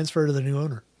contracts transfer to the new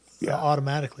owner.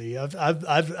 Automatically.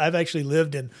 I've actually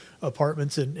lived in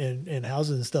apartments and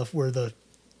houses and stuff where the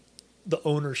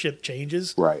ownership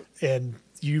changes. Right. And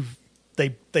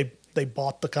they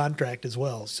bought the contract as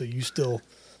well. So you still,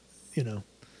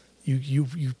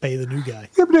 you pay the new guy.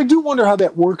 Yeah, but I do wonder how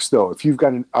that works though. If you've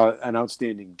got an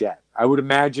outstanding debt, I would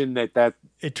imagine that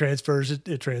it transfers.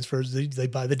 It transfers. They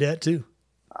buy the debt too.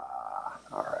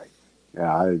 All right.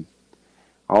 Yeah.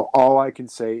 All I can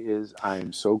say is I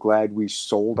am so glad we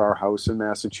sold our house in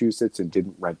Massachusetts and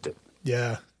didn't rent it.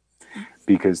 Yeah.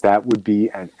 Because that would be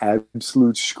an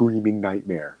absolute screaming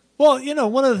nightmare. Well,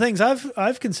 one of the things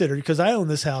I've considered, because I own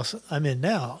this house I'm in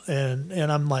now, and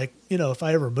I'm like, if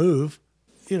I ever move,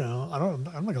 I'm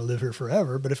not going to live here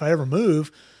forever, but if I ever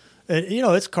move, And,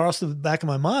 it's across the back of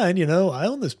my mind, I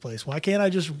own this place. Why can't I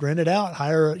just rent it out,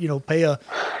 hire, pay a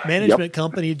management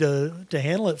company to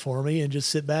handle it for me and just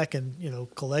sit back and,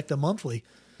 collect a monthly.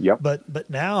 Yep. But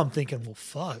now I'm thinking, well,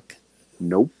 fuck.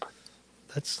 Nope.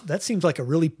 That seems like a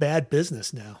really bad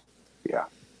business now. Yeah.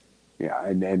 Yeah.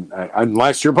 And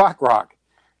unless you're BlackRock,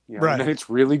 right. And then it's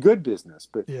really good business.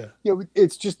 But, yeah,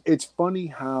 it's funny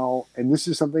how, and this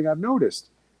is something I've noticed,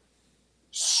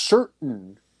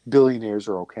 certain billionaires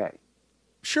are okay.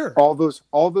 Sure. All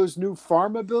those new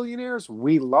pharma billionaires,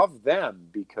 we love them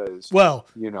because,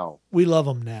 we love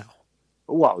them now.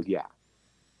 Well, yeah.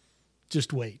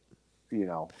 Just wait.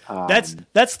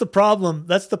 That's the problem.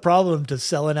 That's the problem to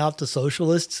selling out to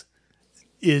socialists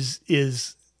is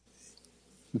there's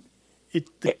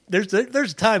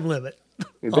a time limit.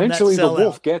 Eventually the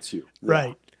wolf gets you. Yeah.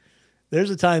 Right. There's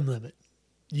a time limit.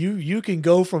 You can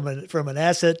go from an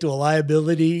asset to a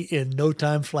liability in no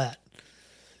time flat.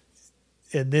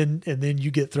 And then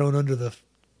you get thrown under the,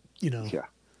 Yeah.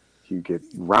 You get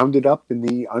rounded up in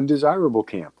the undesirable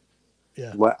camp.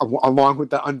 Yeah. Along with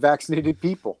the unvaccinated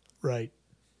people. Right.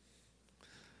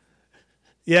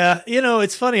 Yeah.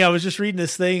 It's funny. I was just reading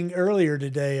this thing earlier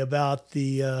today about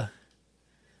they're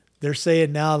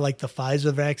saying now like the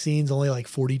Pfizer vaccine's only like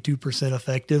 42%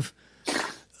 effective.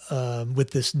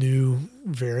 With this new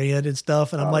variant and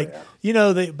stuff. And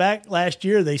I'm back last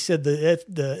year, they said the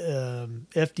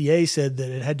FDA said that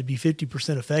it had to be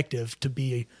 50% effective to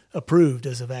be approved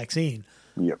as a vaccine.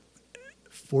 Yep.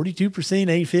 42%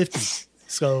 ain't 50.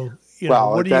 So, what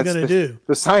are you going to do?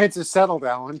 The science is settled,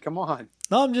 Alan. Come on.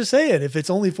 No, I'm just saying, if it's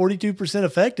only 42%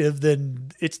 effective,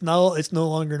 then it's no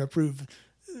longer an approved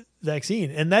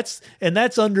vaccine. And that's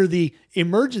under the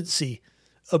emergency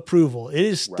approval. It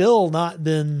has still not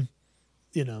been,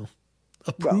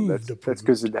 approved. Well, that's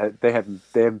because they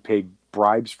haven't paid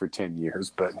bribes for 10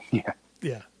 years. But yeah.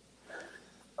 Yeah.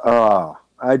 I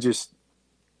don't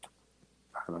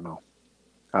know.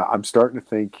 I'm starting to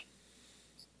think.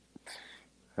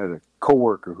 I had a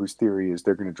coworker whose theory is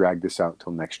they're going to drag this out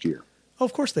till next year. Oh,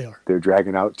 of course they are. They're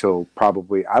dragging out till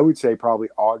probably August,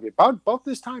 about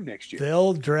this time next year.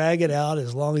 They'll drag it out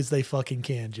as long as they fucking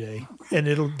can, Jay. And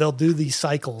they'll do these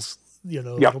cycles.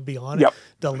 It'll be on it.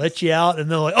 They'll let you out, and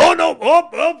they're like, "Oh no,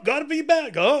 gotta be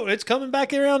back. Oh, it's coming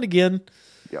back around again."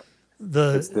 Yep.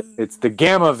 It's the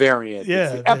gamma variant.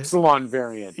 Yeah. It's the epsilon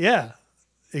variant. Yeah.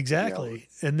 Exactly.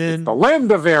 And then it's the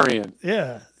lambda variant.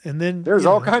 Yeah. And then there's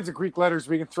all kinds of Greek letters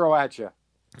we can throw at you.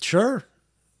 Sure.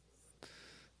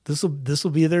 This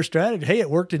will be their strategy. Hey, it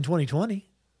worked in 2020.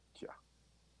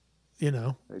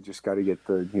 Yeah. They just got to get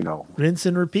the, rinse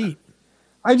and repeat.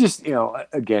 I just,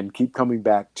 again, keep coming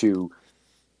back to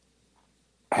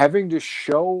having to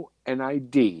show an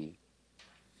ID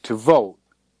to vote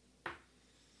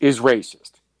is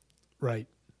racist. Right.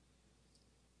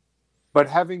 But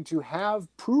having to have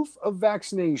proof of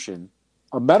vaccination,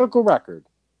 a medical record,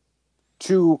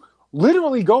 to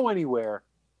literally go anywhere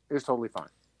is totally fine.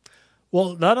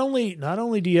 Well, not only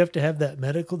do you have to have that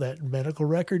medical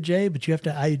record, Jay, but you have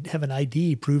to have an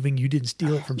ID proving you didn't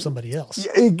steal it from somebody else.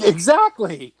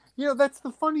 Exactly. That's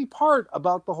the funny part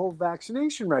about the whole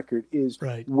vaccination record is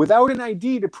without an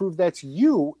ID to prove that's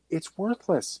you, it's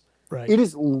worthless. Right. It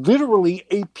is literally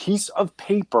a piece of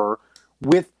paper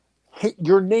with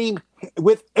your name,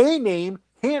 with a name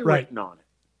handwritten on it.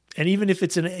 And even if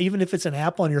it's an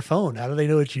app on your phone, how do they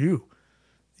know it's you?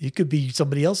 It could be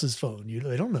somebody else's phone.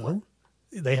 They don't know.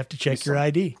 They have to check your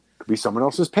ID. Could be someone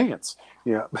else's pants.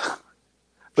 Yeah.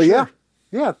 But sure.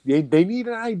 They need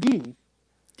an ID.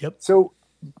 Yep. So,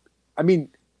 I mean,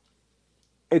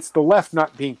 it's the left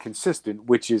not being consistent,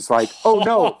 which is like, oh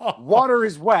no, water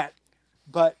is wet.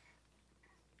 But,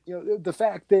 the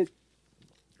fact that,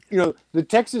 the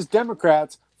Texas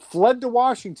Democrats fled to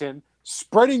Washington,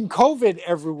 spreading COVID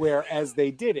everywhere as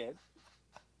they did it,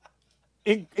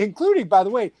 including, by the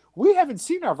way, we haven't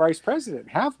seen our vice president,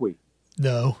 have we?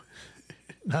 No,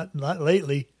 not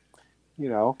lately.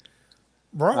 But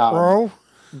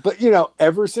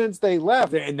ever since they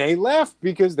left, and they left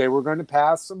because they were going to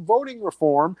pass some voting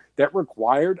reform that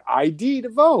required ID to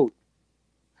vote.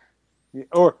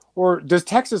 Or does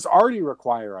Texas already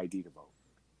require ID to vote?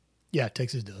 Yeah,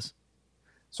 Texas does.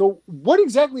 So what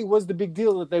exactly was the big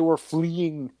deal that they were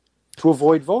fleeing to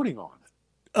avoid voting on?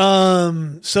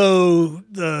 So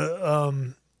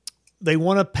they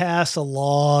want to pass a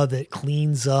law that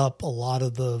cleans up a lot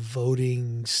of the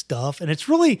voting stuff. And it's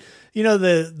really,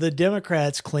 the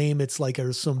Democrats claim it's like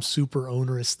some super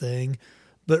onerous thing,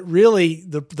 but really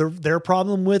their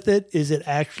problem with it is it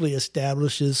actually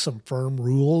establishes some firm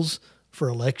rules for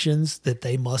elections that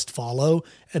they must follow.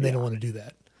 And they don't want to do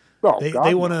that. Oh, They God,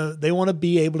 they no. want to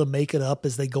be able to make it up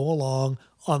as they go along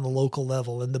on the local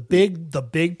level. And the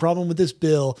big problem with this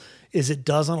bill is it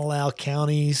doesn't allow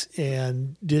counties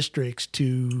and districts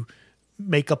to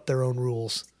make up their own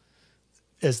rules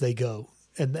as they go.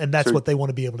 And that's So what they want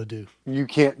to be able to do. you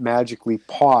can't magically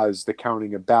pause the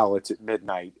counting of ballots at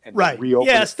midnight and Right. then reopen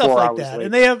Yeah, it stuff 4 like hours that. later.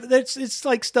 And they have it's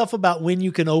like stuff about when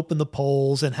you can open the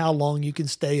polls and how long you can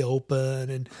stay open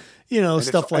and And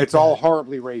stuff it's, like it's that. all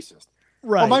horribly racist.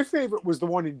 Right. Well, my favorite was the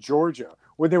one in Georgia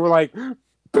where they were like,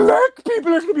 black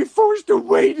people are going to be forced to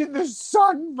wait in the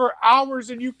sun for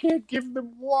hours and you can't give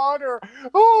them water.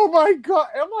 Oh, my God.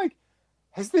 I'm like,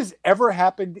 has this ever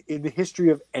happened in the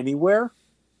history of anywhere?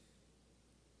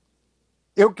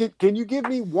 Can you give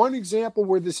me one example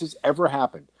where this has ever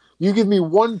happened? You give me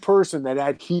one person that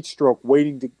had heat stroke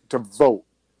waiting to vote.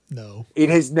 No. It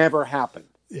has never happened.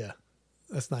 Yeah.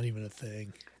 That's not even a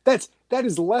thing. That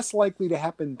is less likely to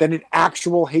happen than an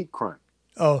actual hate crime.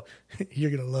 Oh,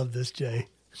 you're going to love this, Jay.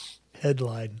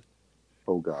 Headline.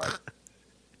 Oh, God.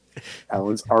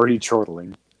 Alan's already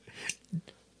chortling.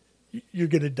 You're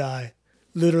going to die.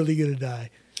 Literally going to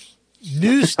die.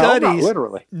 New studies. Not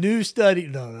literally. No,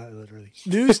 not literally.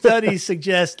 New studies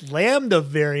suggest Lambda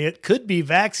variant could be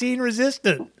vaccine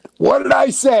resistant. What did I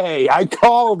say? I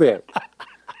called it.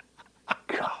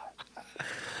 God.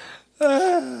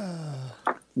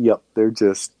 Yep, they're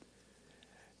just.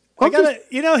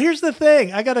 Here's the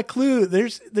thing. I got a clue.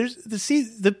 There's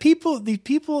the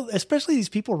people, especially these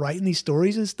people writing these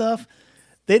stories and stuff.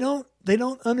 They don't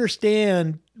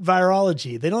understand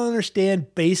virology. They don't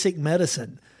understand basic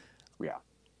medicine. Yeah.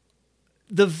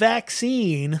 The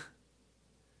vaccine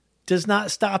does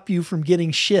not stop you from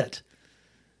getting shit.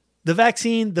 The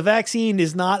vaccine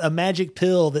is not a magic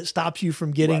pill that stops you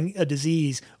from getting a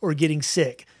disease or getting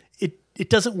sick. It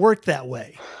doesn't work that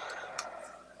way.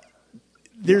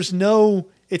 It's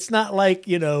not like,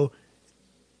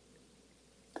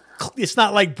 it's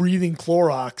not like breathing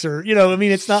Clorox or,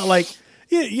 it's not like,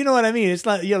 you know what I mean? It's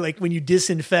not, like when you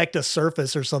disinfect a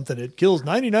surface or something, it kills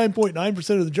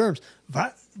 99.9% of the germs.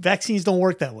 Vaccines don't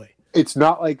work that way. It's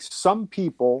not like some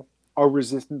people are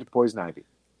resistant to poison ivy.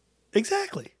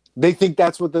 Exactly. They think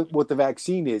that's what the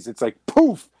vaccine is. It's like,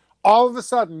 poof, all of a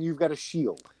sudden you've got a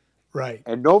shield. Right.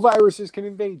 And no viruses can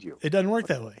invade you. It doesn't work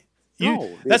that way.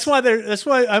 That's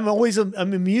why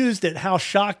I'm amused at how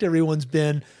shocked everyone's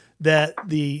been that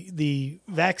the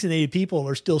vaccinated people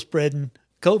are still spreading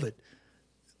COVID,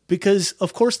 because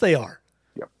of course they are.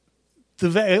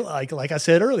 Yep. Like I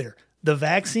said earlier, no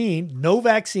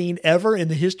vaccine ever in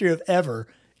the history of ever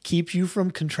keeps you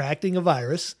from contracting a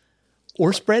virus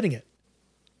or spreading it.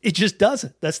 It just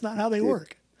doesn't. That's not how they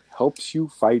work. Helps you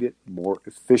fight it more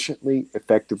efficiently,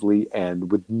 effectively,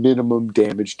 and with minimum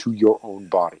damage to your own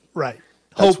body. Right.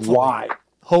 That's why.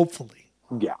 Hopefully.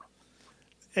 Yeah.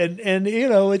 And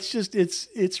it's just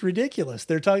it's ridiculous.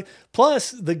 They're talking.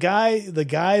 Plus, the guy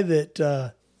that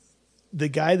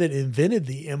invented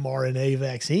the mRNA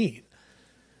vaccine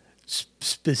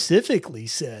specifically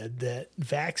said that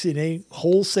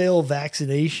wholesale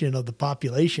vaccination of the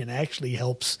population actually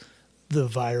helps the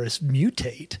virus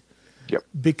mutate. Yep.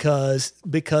 Because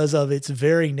of its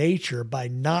very nature, by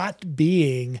not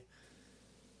being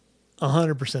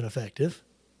 100% effective,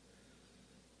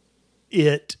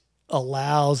 it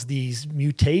allows these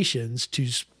mutations to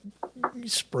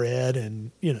spread,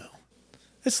 and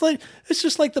it's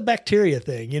just like the bacteria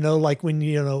thing, like when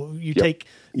you take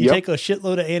a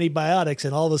shitload of antibiotics,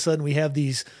 and all of a sudden we have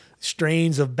these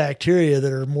strains of bacteria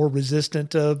that are more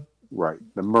resistant to the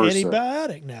MRSA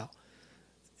antibiotic now,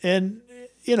 and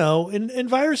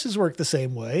viruses work the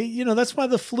same way. That's why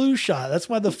the flu shot. That's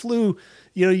why the flu.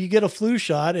 You get a flu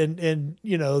shot, and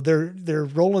they're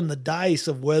rolling the dice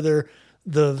of whether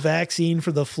the vaccine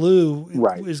for the flu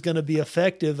is going to be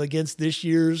effective against this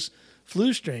year's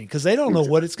flu strain, because they don't know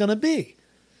what it's going to be.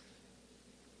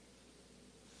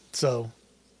 So,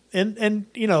 and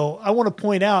I want to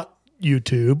point out,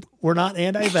 YouTube, we're not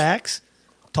anti-vax.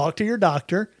 Talk to your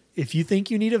doctor. If you think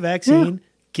you need a vaccine,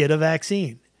 get a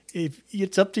vaccine. If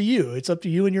it's up to you. It's up to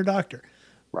you and your doctor.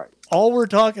 Right. All we're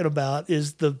talking about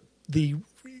is the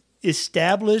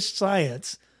established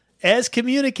science as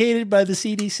communicated by the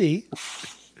CDC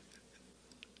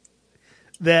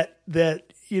that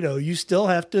you still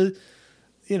have to,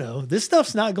 this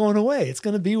stuff's not going away. It's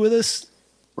going to be with us.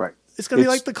 Right. It's going to be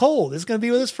like the cold. It's going to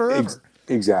be with us forever.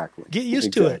 Exactly. Get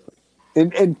used to it.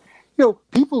 And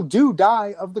people do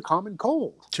die of the common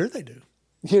cold. Sure they do.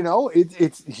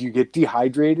 It's you get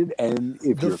dehydrated, and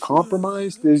if you're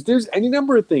compromised, there's any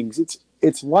number of things.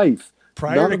 It's life.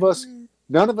 None of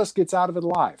us gets out of it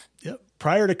alive. Yep.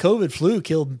 Prior to COVID, flu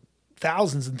killed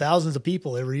thousands and thousands of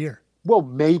people every year. Well,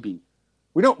 maybe.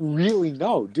 We don't really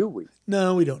know, do we?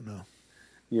 No, we don't know.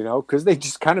 You know, because they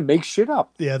just kind of make shit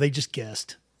up. Yeah, they just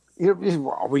guessed. You know,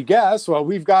 well, we guess. Well,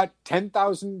 we've got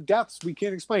 10,000 deaths we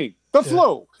can't explain. The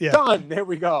flu. Yeah. Done. There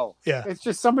we go. Yeah. It's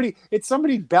just somebody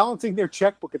balancing their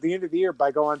checkbook at the end of the year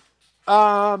by going,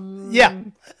 yeah,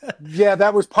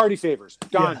 that was party favors.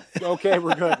 Done. Yeah. Okay,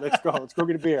 we're good. Let's go. Let's go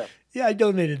get a beer. Yeah, I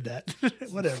donated that.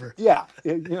 Whatever. Yeah.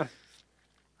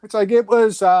 It's like it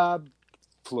was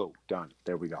flu. Done.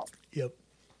 There we go. Yep.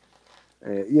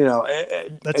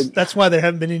 That's why there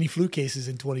haven't been any flu cases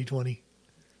in 2020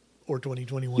 or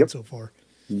 2021 so far.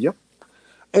 Yep.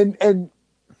 And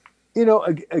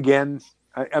again,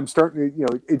 I'm starting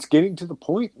to, it's getting to the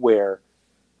point where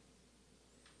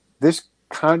this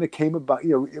kind of came about.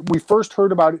 We first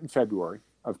heard about it in February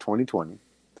of 2020.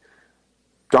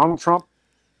 Donald Trump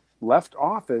left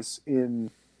office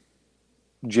in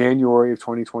January of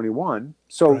 2021.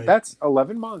 So that's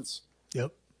 11 months.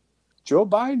 Yep. Joe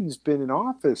Biden's been in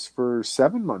office for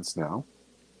 7 months now.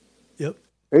 Yep.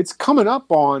 It's coming up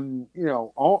on,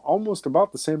 almost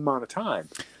about the same amount of time.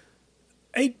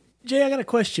 Hey, Jay, I got a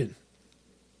question.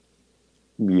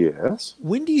 Yes.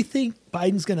 When do you think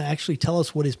Biden's going to actually tell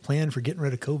us what his plan for getting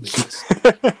rid of COVID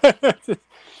is?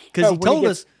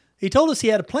 Because he told us he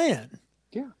had a plan.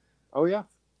 Yeah. Oh, yeah.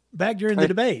 Back during the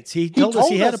debates, he told us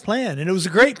he had a plan, and it was a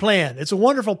great plan. It's a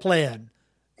wonderful plan.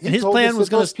 And his plan was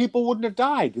going to... people wouldn't have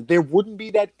died. There wouldn't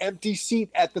be that empty seat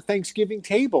at the Thanksgiving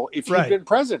table if he'd been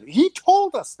president. He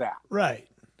told us that. Right.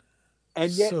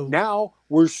 And yet now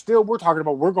we're talking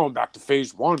about we're going back to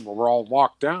phase one where we're all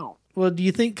locked down. Well, do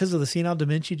you think because of the senile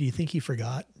dementia, do you think he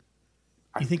forgot?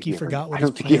 Do you think he forgot what his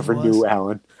plan was? I don't think he ever knew,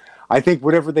 Alan. I think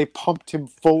whatever they pumped him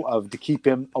full of to keep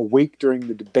him awake during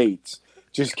the debates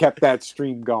just kept that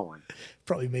stream going.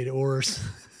 Probably made it worse.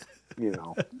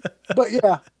 But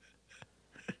yeah.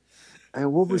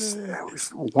 And what was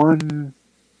one?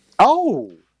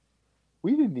 Oh,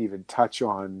 we didn't even touch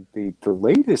on the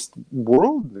latest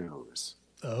world news.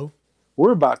 Oh,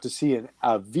 we're about to see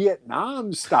a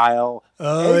Vietnam style.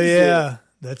 Oh yeah,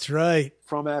 that's right.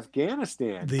 From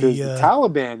Afghanistan, because the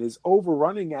Taliban is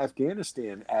overrunning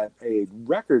Afghanistan at a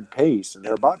record pace, and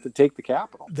they're about to take the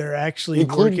capital. They're actually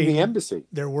including the embassy.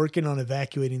 They're working on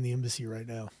evacuating the embassy right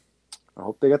now. I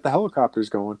hope they got the helicopters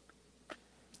going.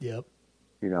 Yep.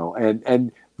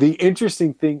 And the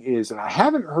interesting thing is, and I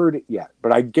haven't heard it yet,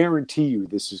 but I guarantee you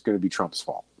this is going to be Trump's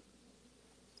fault.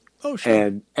 Oh,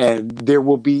 sure. And there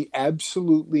will be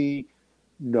absolutely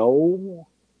no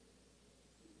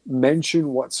mention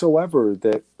whatsoever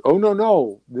that, oh,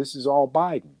 no, this is all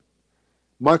Biden.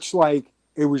 Much like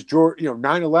it was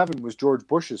 9/11 was George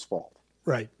Bush's fault.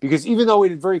 Right. Because even though it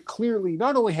had very clearly,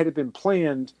 not only had it been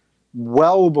planned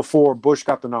well before Bush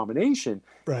got the nomination,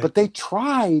 but they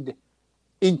tried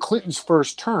in Clinton's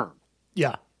first term.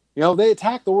 Yeah. They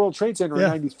attacked the World Trade Center in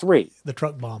 93. The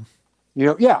truck bomb.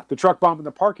 The truck bomb in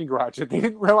the parking garage. They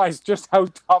didn't realize just how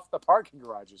tough the parking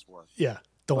garages were. Yeah.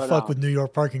 Don't fuck with New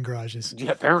York parking garages.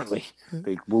 Yeah, apparently.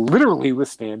 They will literally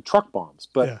withstand truck bombs.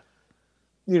 But,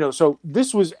 so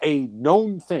this was a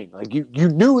known thing. Like, you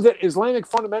knew that Islamic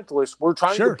fundamentalists were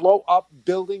trying to blow up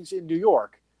buildings in New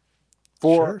York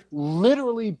for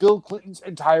literally Bill Clinton's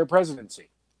entire presidency.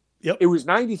 Yep. It was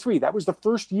 93. That was the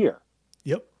first year.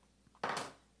 Yep.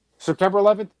 September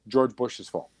 11th, George Bush's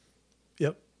fault.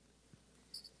 Yep.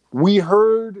 We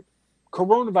heard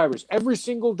coronavirus, every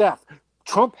single death.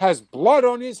 Trump has blood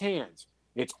on his hands.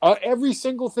 It's every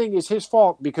single thing is his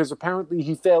fault because apparently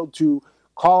he failed to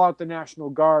call out the National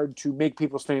Guard to make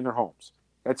people stay in their homes.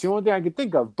 That's the only thing I could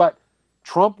think of. But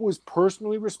Trump was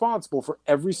personally responsible for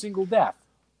every single death.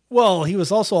 Well, he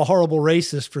was also a horrible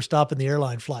racist for stopping the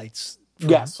airline flights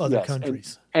from other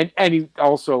countries. And he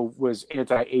also was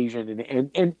anti-Asian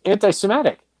and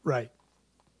anti-Semitic. Right.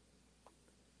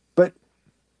 But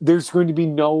there's going to be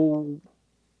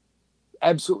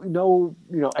absolutely no,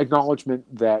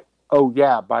 acknowledgement that, oh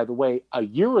yeah, by the way, a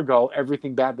year ago,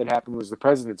 everything bad that happened was the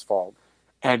president's fault.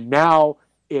 And now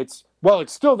it's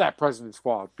still that president's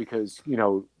fault because,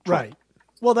 Trump. Right.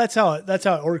 Well, that's how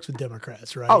it works with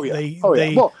Democrats, right? Oh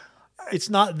yeah. Well,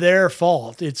 it's not their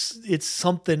fault. It's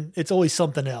something. It's always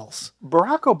something else.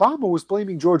 Barack Obama was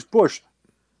blaming George Bush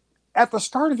at the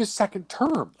start of his second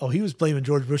term. Oh, he was blaming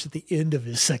George Bush at the end of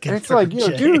his second and it's term. Like,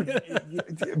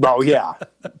 dude. Well, yeah.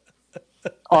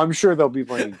 Oh, I'm sure they'll be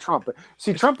blaming Trump. But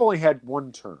see, Trump only had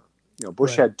one term.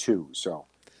 Bush had two. So,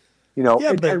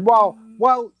 and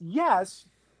while yes,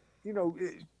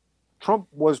 Trump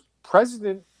was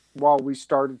president while we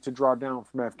started to draw down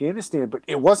from Afghanistan, but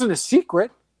it wasn't a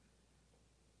secret.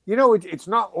 It's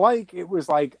not like it was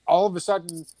like all of a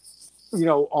sudden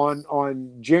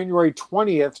on January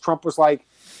 20th, Trump was like,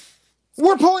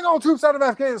 "We're pulling all troops out of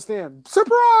Afghanistan.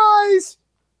 Surprise!"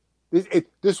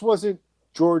 This wasn't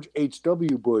George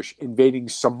H.W. Bush invading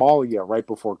Somalia right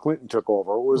before Clinton took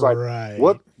over. It was like, Right.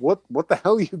 what the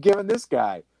hell are you giving this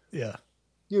guy? Yeah.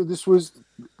 This was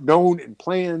known and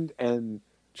planned, and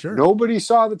Sure. nobody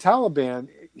saw the Taliban.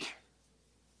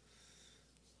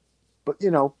 But,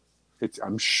 I'm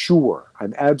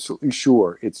absolutely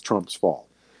sure it's Trump's fault.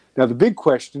 Now, the big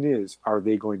question is, are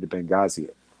they going to Benghazi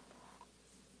it?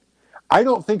 I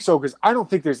don't think so, because I don't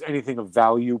think there's anything of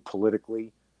value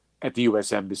politically at the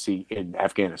U.S. Embassy in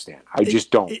Afghanistan. I just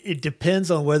don't. It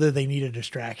depends on whether they need a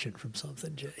distraction from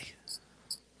something, Jay.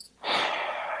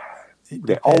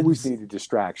 They always need a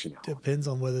distraction. Depends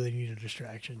on whether they need a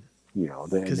distraction.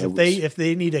 Because if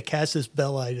they need a casus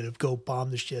belli to go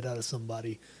bomb the shit out of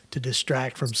somebody to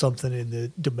distract from something in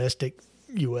the domestic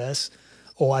U.S.,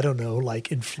 I don't know,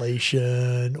 like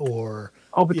inflation or.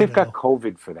 Oh, but they've got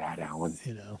COVID for that, Alan.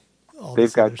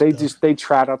 They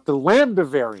trot out the Lambda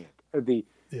variant, the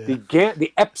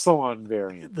Epsilon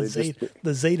variant, the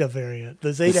Zeta variant,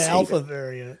 the Zeta Alpha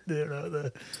variant,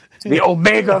 the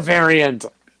Omega variant.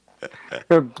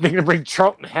 They're going to bring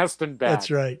Charlton Heston back.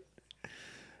 That's right.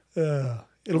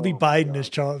 It'll be Biden as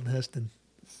Charlton Heston,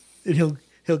 and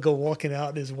he'll go walking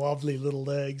out in his wobbly little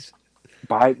legs.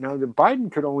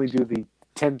 Biden could only do the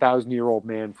 10,000-year-old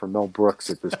man for Mel Brooks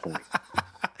at this point.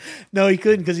 No, he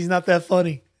couldn't because he's not that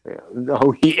funny. Yeah,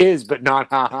 no, he is, but not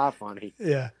funny.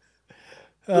 Yeah.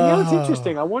 It's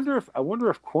interesting. I wonder if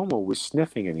Cuomo was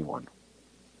sniffing anyone.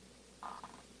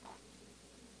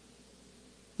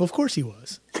 Well, of course he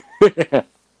was.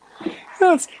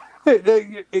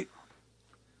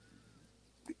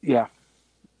 Yeah,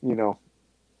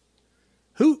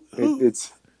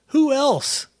 who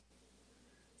else?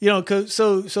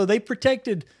 So they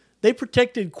protected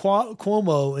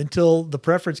Cuomo until the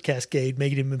preference cascade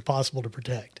made him impossible to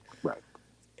protect. Right.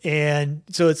 And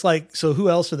so it's like, so who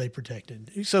else are they protecting?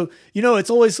 So it's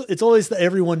always the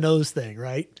everyone knows thing,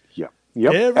 right? Yeah.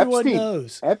 Yep. Everyone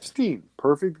knows. Epstein,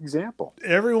 perfect example.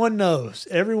 Everyone knows,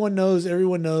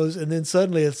 and then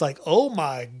suddenly it's like, oh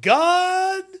my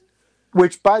God.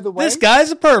 Which, by the way, this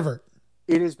guy's a pervert.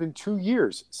 It has been 2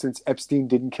 years since Epstein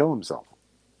didn't kill himself.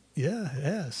 Yeah, it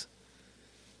has.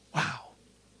 Wow.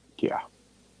 Yeah.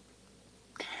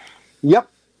 Yep.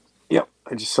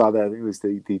 I just saw that. It was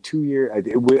the 2 year. I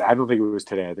don't think it was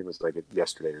today. I think it was like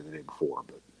yesterday or the day before.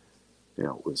 But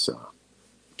it was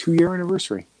 2 year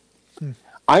anniversary.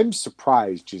 I'm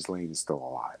surprised Ghislaine's still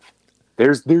alive.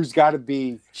 There's got to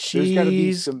be.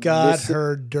 She's got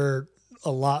her dirt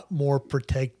a lot more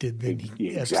protected than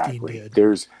Epstein did.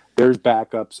 There's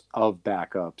backups of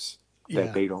backups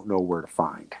that they don't know where to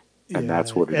find, and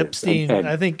that's what Epstein, is.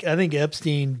 I think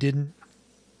Epstein didn't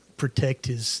protect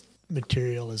his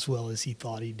material as well as he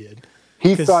thought he did.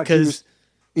 He thought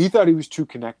he was too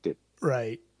connected.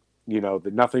 Right.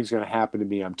 That nothing's going to happen to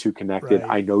me. I'm too connected.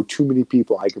 Right. I know too many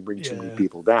people. I can bring too many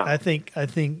people down. I think.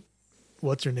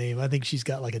 What's her name? I think she's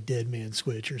got like a dead man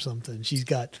switch or something. She's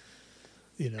got.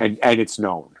 And it's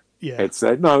known. Yeah. It's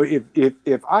no.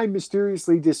 If I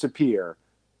mysteriously disappear,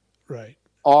 right.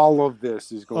 All of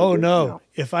this is going. Oh no!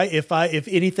 If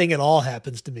anything at all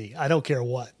happens to me, I don't care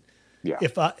what. Yeah.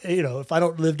 If I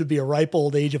don't live to be a ripe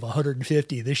old age of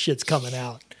 150, this shit's coming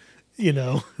out.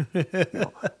 But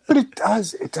it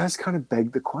does kind of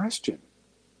beg the question.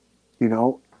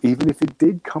 Even if it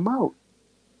did come out,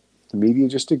 the media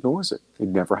just ignores it. It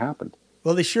never happened.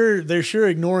 Well, they're sure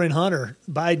ignoring Hunter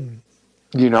Biden.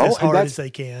 As hard as they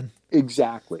can.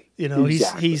 Exactly.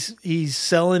 He's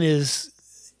selling his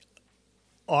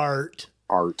art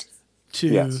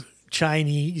to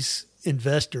Chinese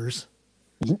investors.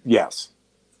 Yes.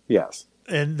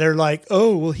 And they're like,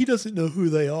 oh, well, he doesn't know who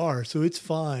they are, so it's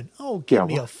fine. Oh, give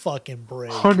me a fucking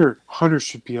break. Hunter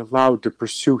should be allowed to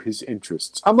pursue his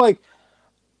interests. I'm like,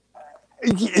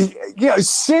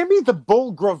 Sammy the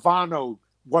Bull Gravano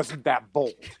wasn't that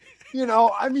bold.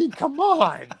 I mean, come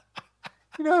on.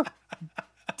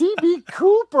 D.B.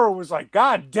 Cooper was like,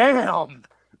 God damn,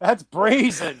 that's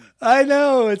brazen. I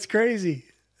know, it's crazy.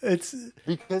 It's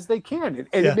because they can.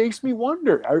 And it makes me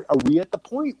wonder, are we at the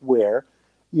point where,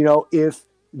 if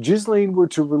Ghislaine were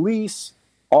to release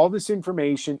all this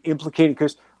information implicated,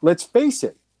 because let's face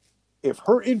it, if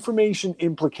her information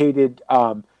implicated,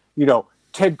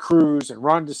 Ted Cruz and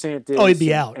Ron DeSantis. Oh, it'd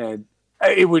be out. And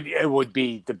it would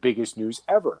be the biggest news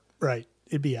ever. Right.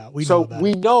 It'd be out. We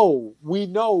know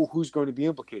who's going to be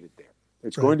implicated there.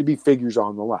 It's going to be figures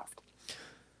on the left.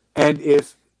 And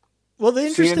if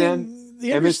CNN,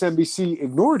 MSNBC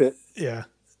ignored it,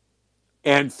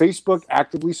 and Facebook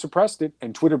actively suppressed it,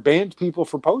 and Twitter banned people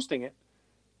for posting it,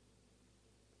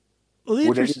 well,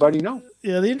 would anybody know?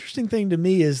 Yeah, the interesting thing to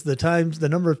me is the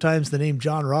number of times the name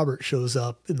John Roberts shows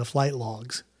up in the flight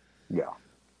logs. Yeah.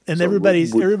 And So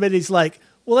everybody's like,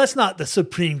 well, that's not the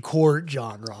Supreme Court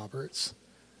John Roberts.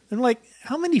 And like,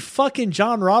 how many fucking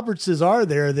John Robertses are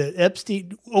there that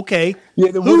Epstein, okay.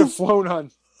 Yeah, that would have flown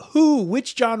on.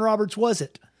 Which John Roberts was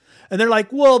it? And they're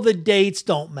like, well, the dates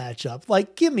don't match up.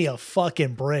 Like, give me a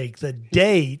fucking break. The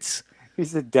dates.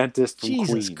 He's a dentist from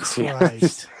Jesus Queens.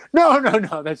 Christ. No.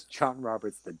 That's John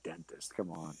Roberts, the dentist.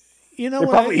 Come on. You know It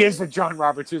what? probably is the John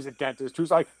Roberts who's a dentist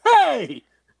who's like, hey!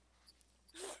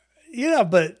 Yeah,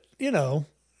 but,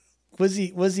 was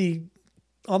he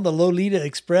on the Lolita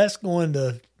Express going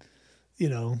to,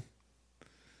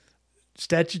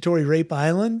 statutory rape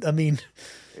island? I mean...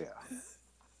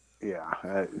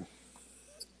 Yeah.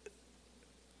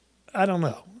 I don't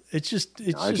know.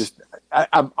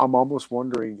 I'm almost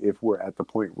wondering if we're at the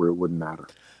point where it wouldn't matter.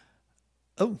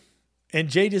 Oh, and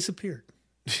Jay disappeared.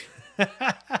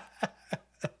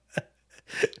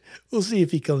 We'll see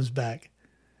if he comes back.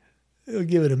 We'll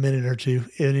give it a minute or two.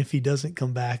 And if he doesn't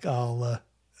come back, here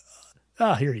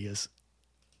he is.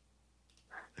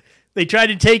 They tried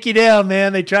to take you down,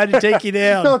 man. They tried to take you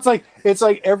down. No, it's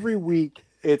like every week,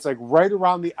 it's like right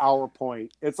around the hour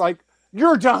point. It's like,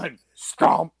 you're done.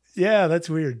 Stomp. Yeah, that's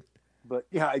weird. But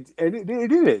yeah,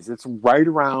 it is. It's right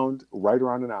around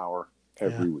an hour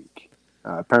every week.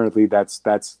 Apparently, that's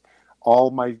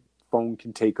all my phone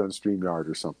can take on StreamYard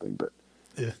or something. But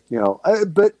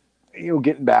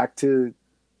getting back to,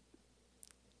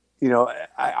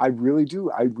 I really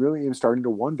do. I really am starting to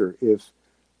wonder if,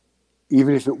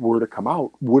 even if it were to come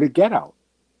out, would it get out?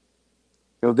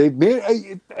 They've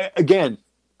made again.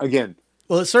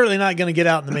 Well, it's certainly not going to get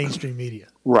out in the mainstream media,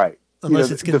 right?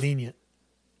 Unless it's convenient.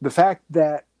 The fact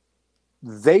that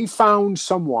they found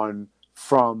someone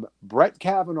from Brett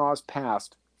Kavanaugh's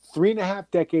past 3.5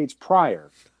 decades prior,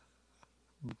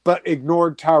 but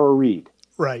ignored Tara Reid,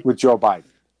 right, with Joe Biden.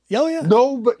 Oh yeah.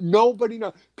 Nobody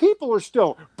knows. People are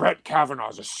still, Brett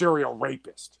Kavanaugh's a serial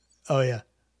rapist. Oh yeah.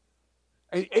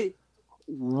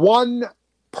 One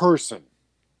person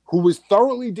who was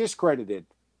thoroughly discredited,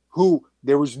 who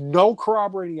there was no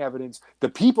corroborating evidence. The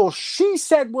people she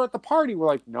said were at the party were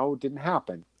like, no, it didn't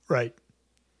happen. Right.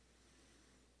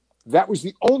 That was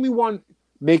the only one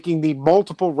making the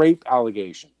multiple rape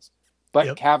allegations.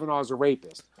 But Kavanaugh's a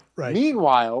rapist. Right.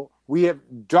 Meanwhile, we have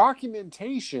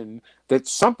documentation that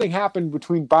something happened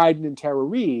between Biden and Tara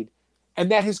Reid, and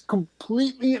that has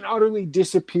completely and utterly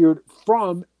disappeared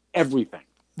from everything.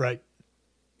 Right.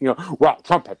 Well,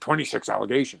 Trump had 26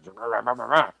 allegations.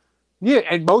 Yeah,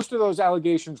 and most of those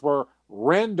allegations were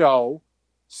Rando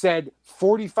said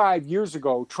 45 years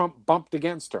ago Trump bumped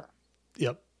against her.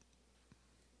 Yep.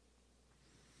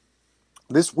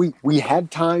 This week we had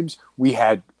times, we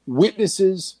had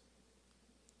witnesses,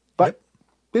 but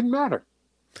didn't matter.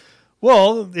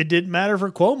 Well, it didn't matter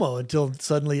for Cuomo until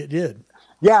suddenly it did.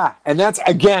 Yeah, and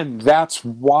that's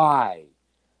why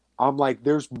I'm like,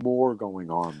 there's more going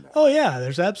on there. Oh yeah,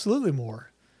 there's absolutely more.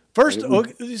 First,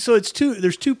 so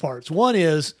there's two parts. One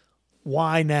is,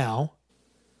 why now?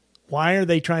 Why are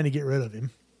they trying to get rid of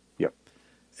him? Yep.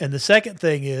 And the second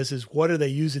thing is what are they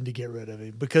using to get rid of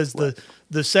him? Because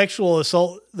the sexual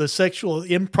assault, the sexual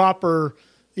improper,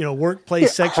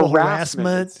 workplace sexual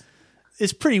harassment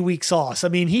is pretty weak sauce. I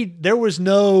mean, it was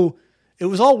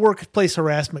all workplace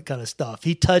harassment kind of stuff.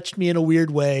 He touched me in a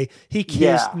weird way. He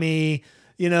kissed me.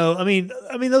 I mean,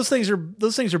 those things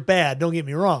are bad. Don't get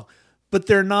me wrong, but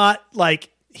they're not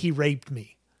like he raped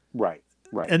me. Right.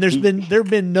 And there've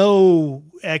been no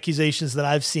accusations that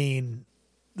I've seen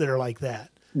that are like that.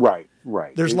 Right.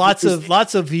 There's lots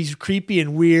of he's creepy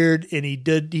and weird, and he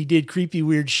did creepy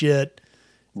weird shit.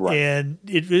 Right. And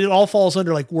it all falls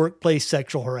under like workplace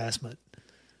sexual harassment,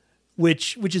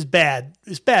 which is bad.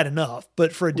 It's bad enough,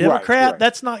 but for a Democrat,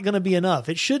 that's not going to be enough.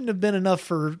 It shouldn't have been enough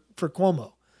for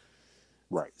Cuomo.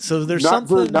 Right. So there's not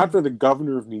for the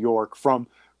governor of New York from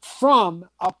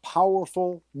a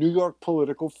powerful New York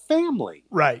political family.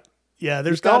 Right. Yeah,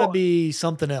 there's got to be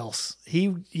something else.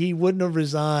 He wouldn't have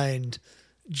resigned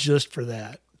just for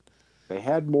that. They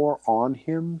had more on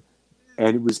him,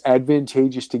 and it was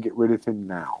advantageous to get rid of him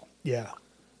now. Yeah.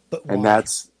 But why? And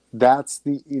that's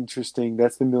the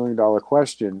 $1 million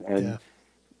question, and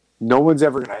no one's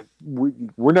ever going to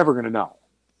we're never going to know.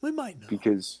 We might know.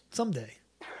 Because someday.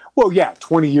 Well, yeah,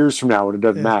 20 years from now, and it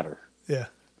doesn't matter. Yeah.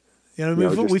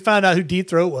 We found out who Deep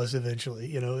Throat was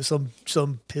eventually.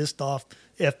 Some pissed off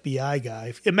FBI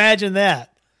guy. Imagine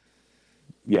that.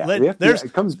 Yeah, the FBI,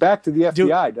 it comes back to the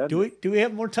FBI, doesn't it? Do we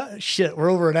have more time? Shit, we're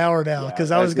over an hour now because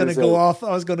Yeah, I was going to go off.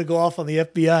 I was going to go off on the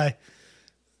FBI.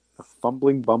 The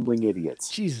fumbling, bumbling idiots.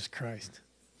 Jesus Christ.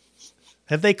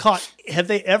 Have they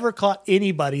ever caught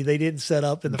anybody they didn't set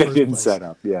up in the first place? They didn't set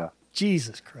up, yeah.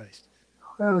 Jesus Christ.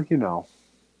 Well,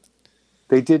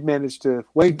 they did manage to.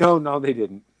 Wait, no, they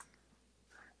didn't.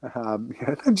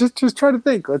 Just try to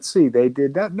think. Let's see. They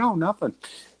did that. No, nothing.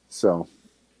 So,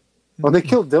 well, they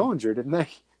killed Dillinger, didn't they?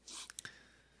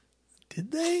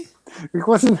 Did they?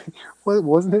 Wasn't it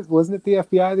the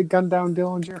FBI that gunned down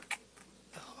Dillinger?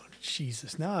 Oh,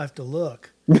 Jesus. Now I have to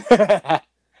look. I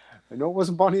know it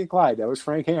wasn't Bonnie and Clyde. That was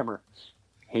Frank Hamer.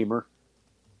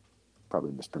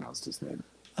 Probably mispronounced his name.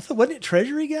 I thought, wasn't it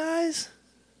Treasury guys?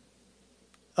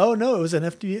 Oh, no, it was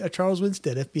a Charles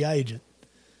Winstead, FBI agent.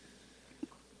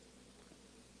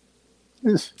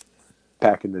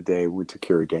 Back in the day, we took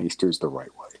care of gangsters the right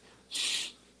way.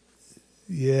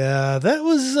 Yeah, that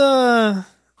was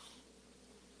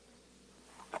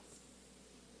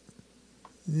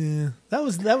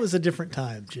that was a different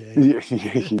time, Jay. Yes,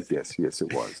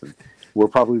 it was. And we're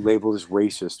probably labeled as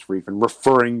racist for even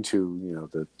referring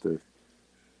to, the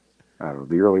I don't know,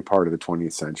 the early part of the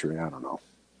 20th century. I don't know.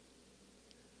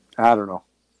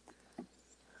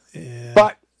 Yeah.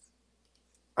 But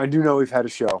I do know we've had a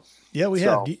show. Yeah, we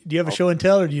have. Do you have a show and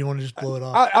tell, or do you want to just blow it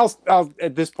off? I'll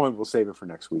at this point, we'll save it for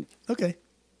next week. Okay.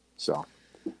 So,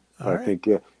 I think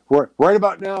right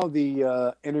about now,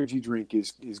 the energy drink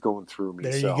is going through me.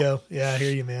 There you go. Yeah, I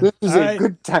hear you, man. This is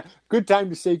good time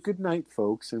to say good night,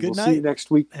 folks, and we'll see you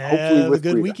next week. Hopefully with a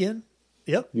good Rita. weekend.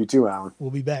 Yep. You too, Alan.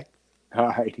 We'll be back. All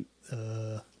righty.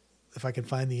 If I can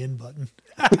find the end button.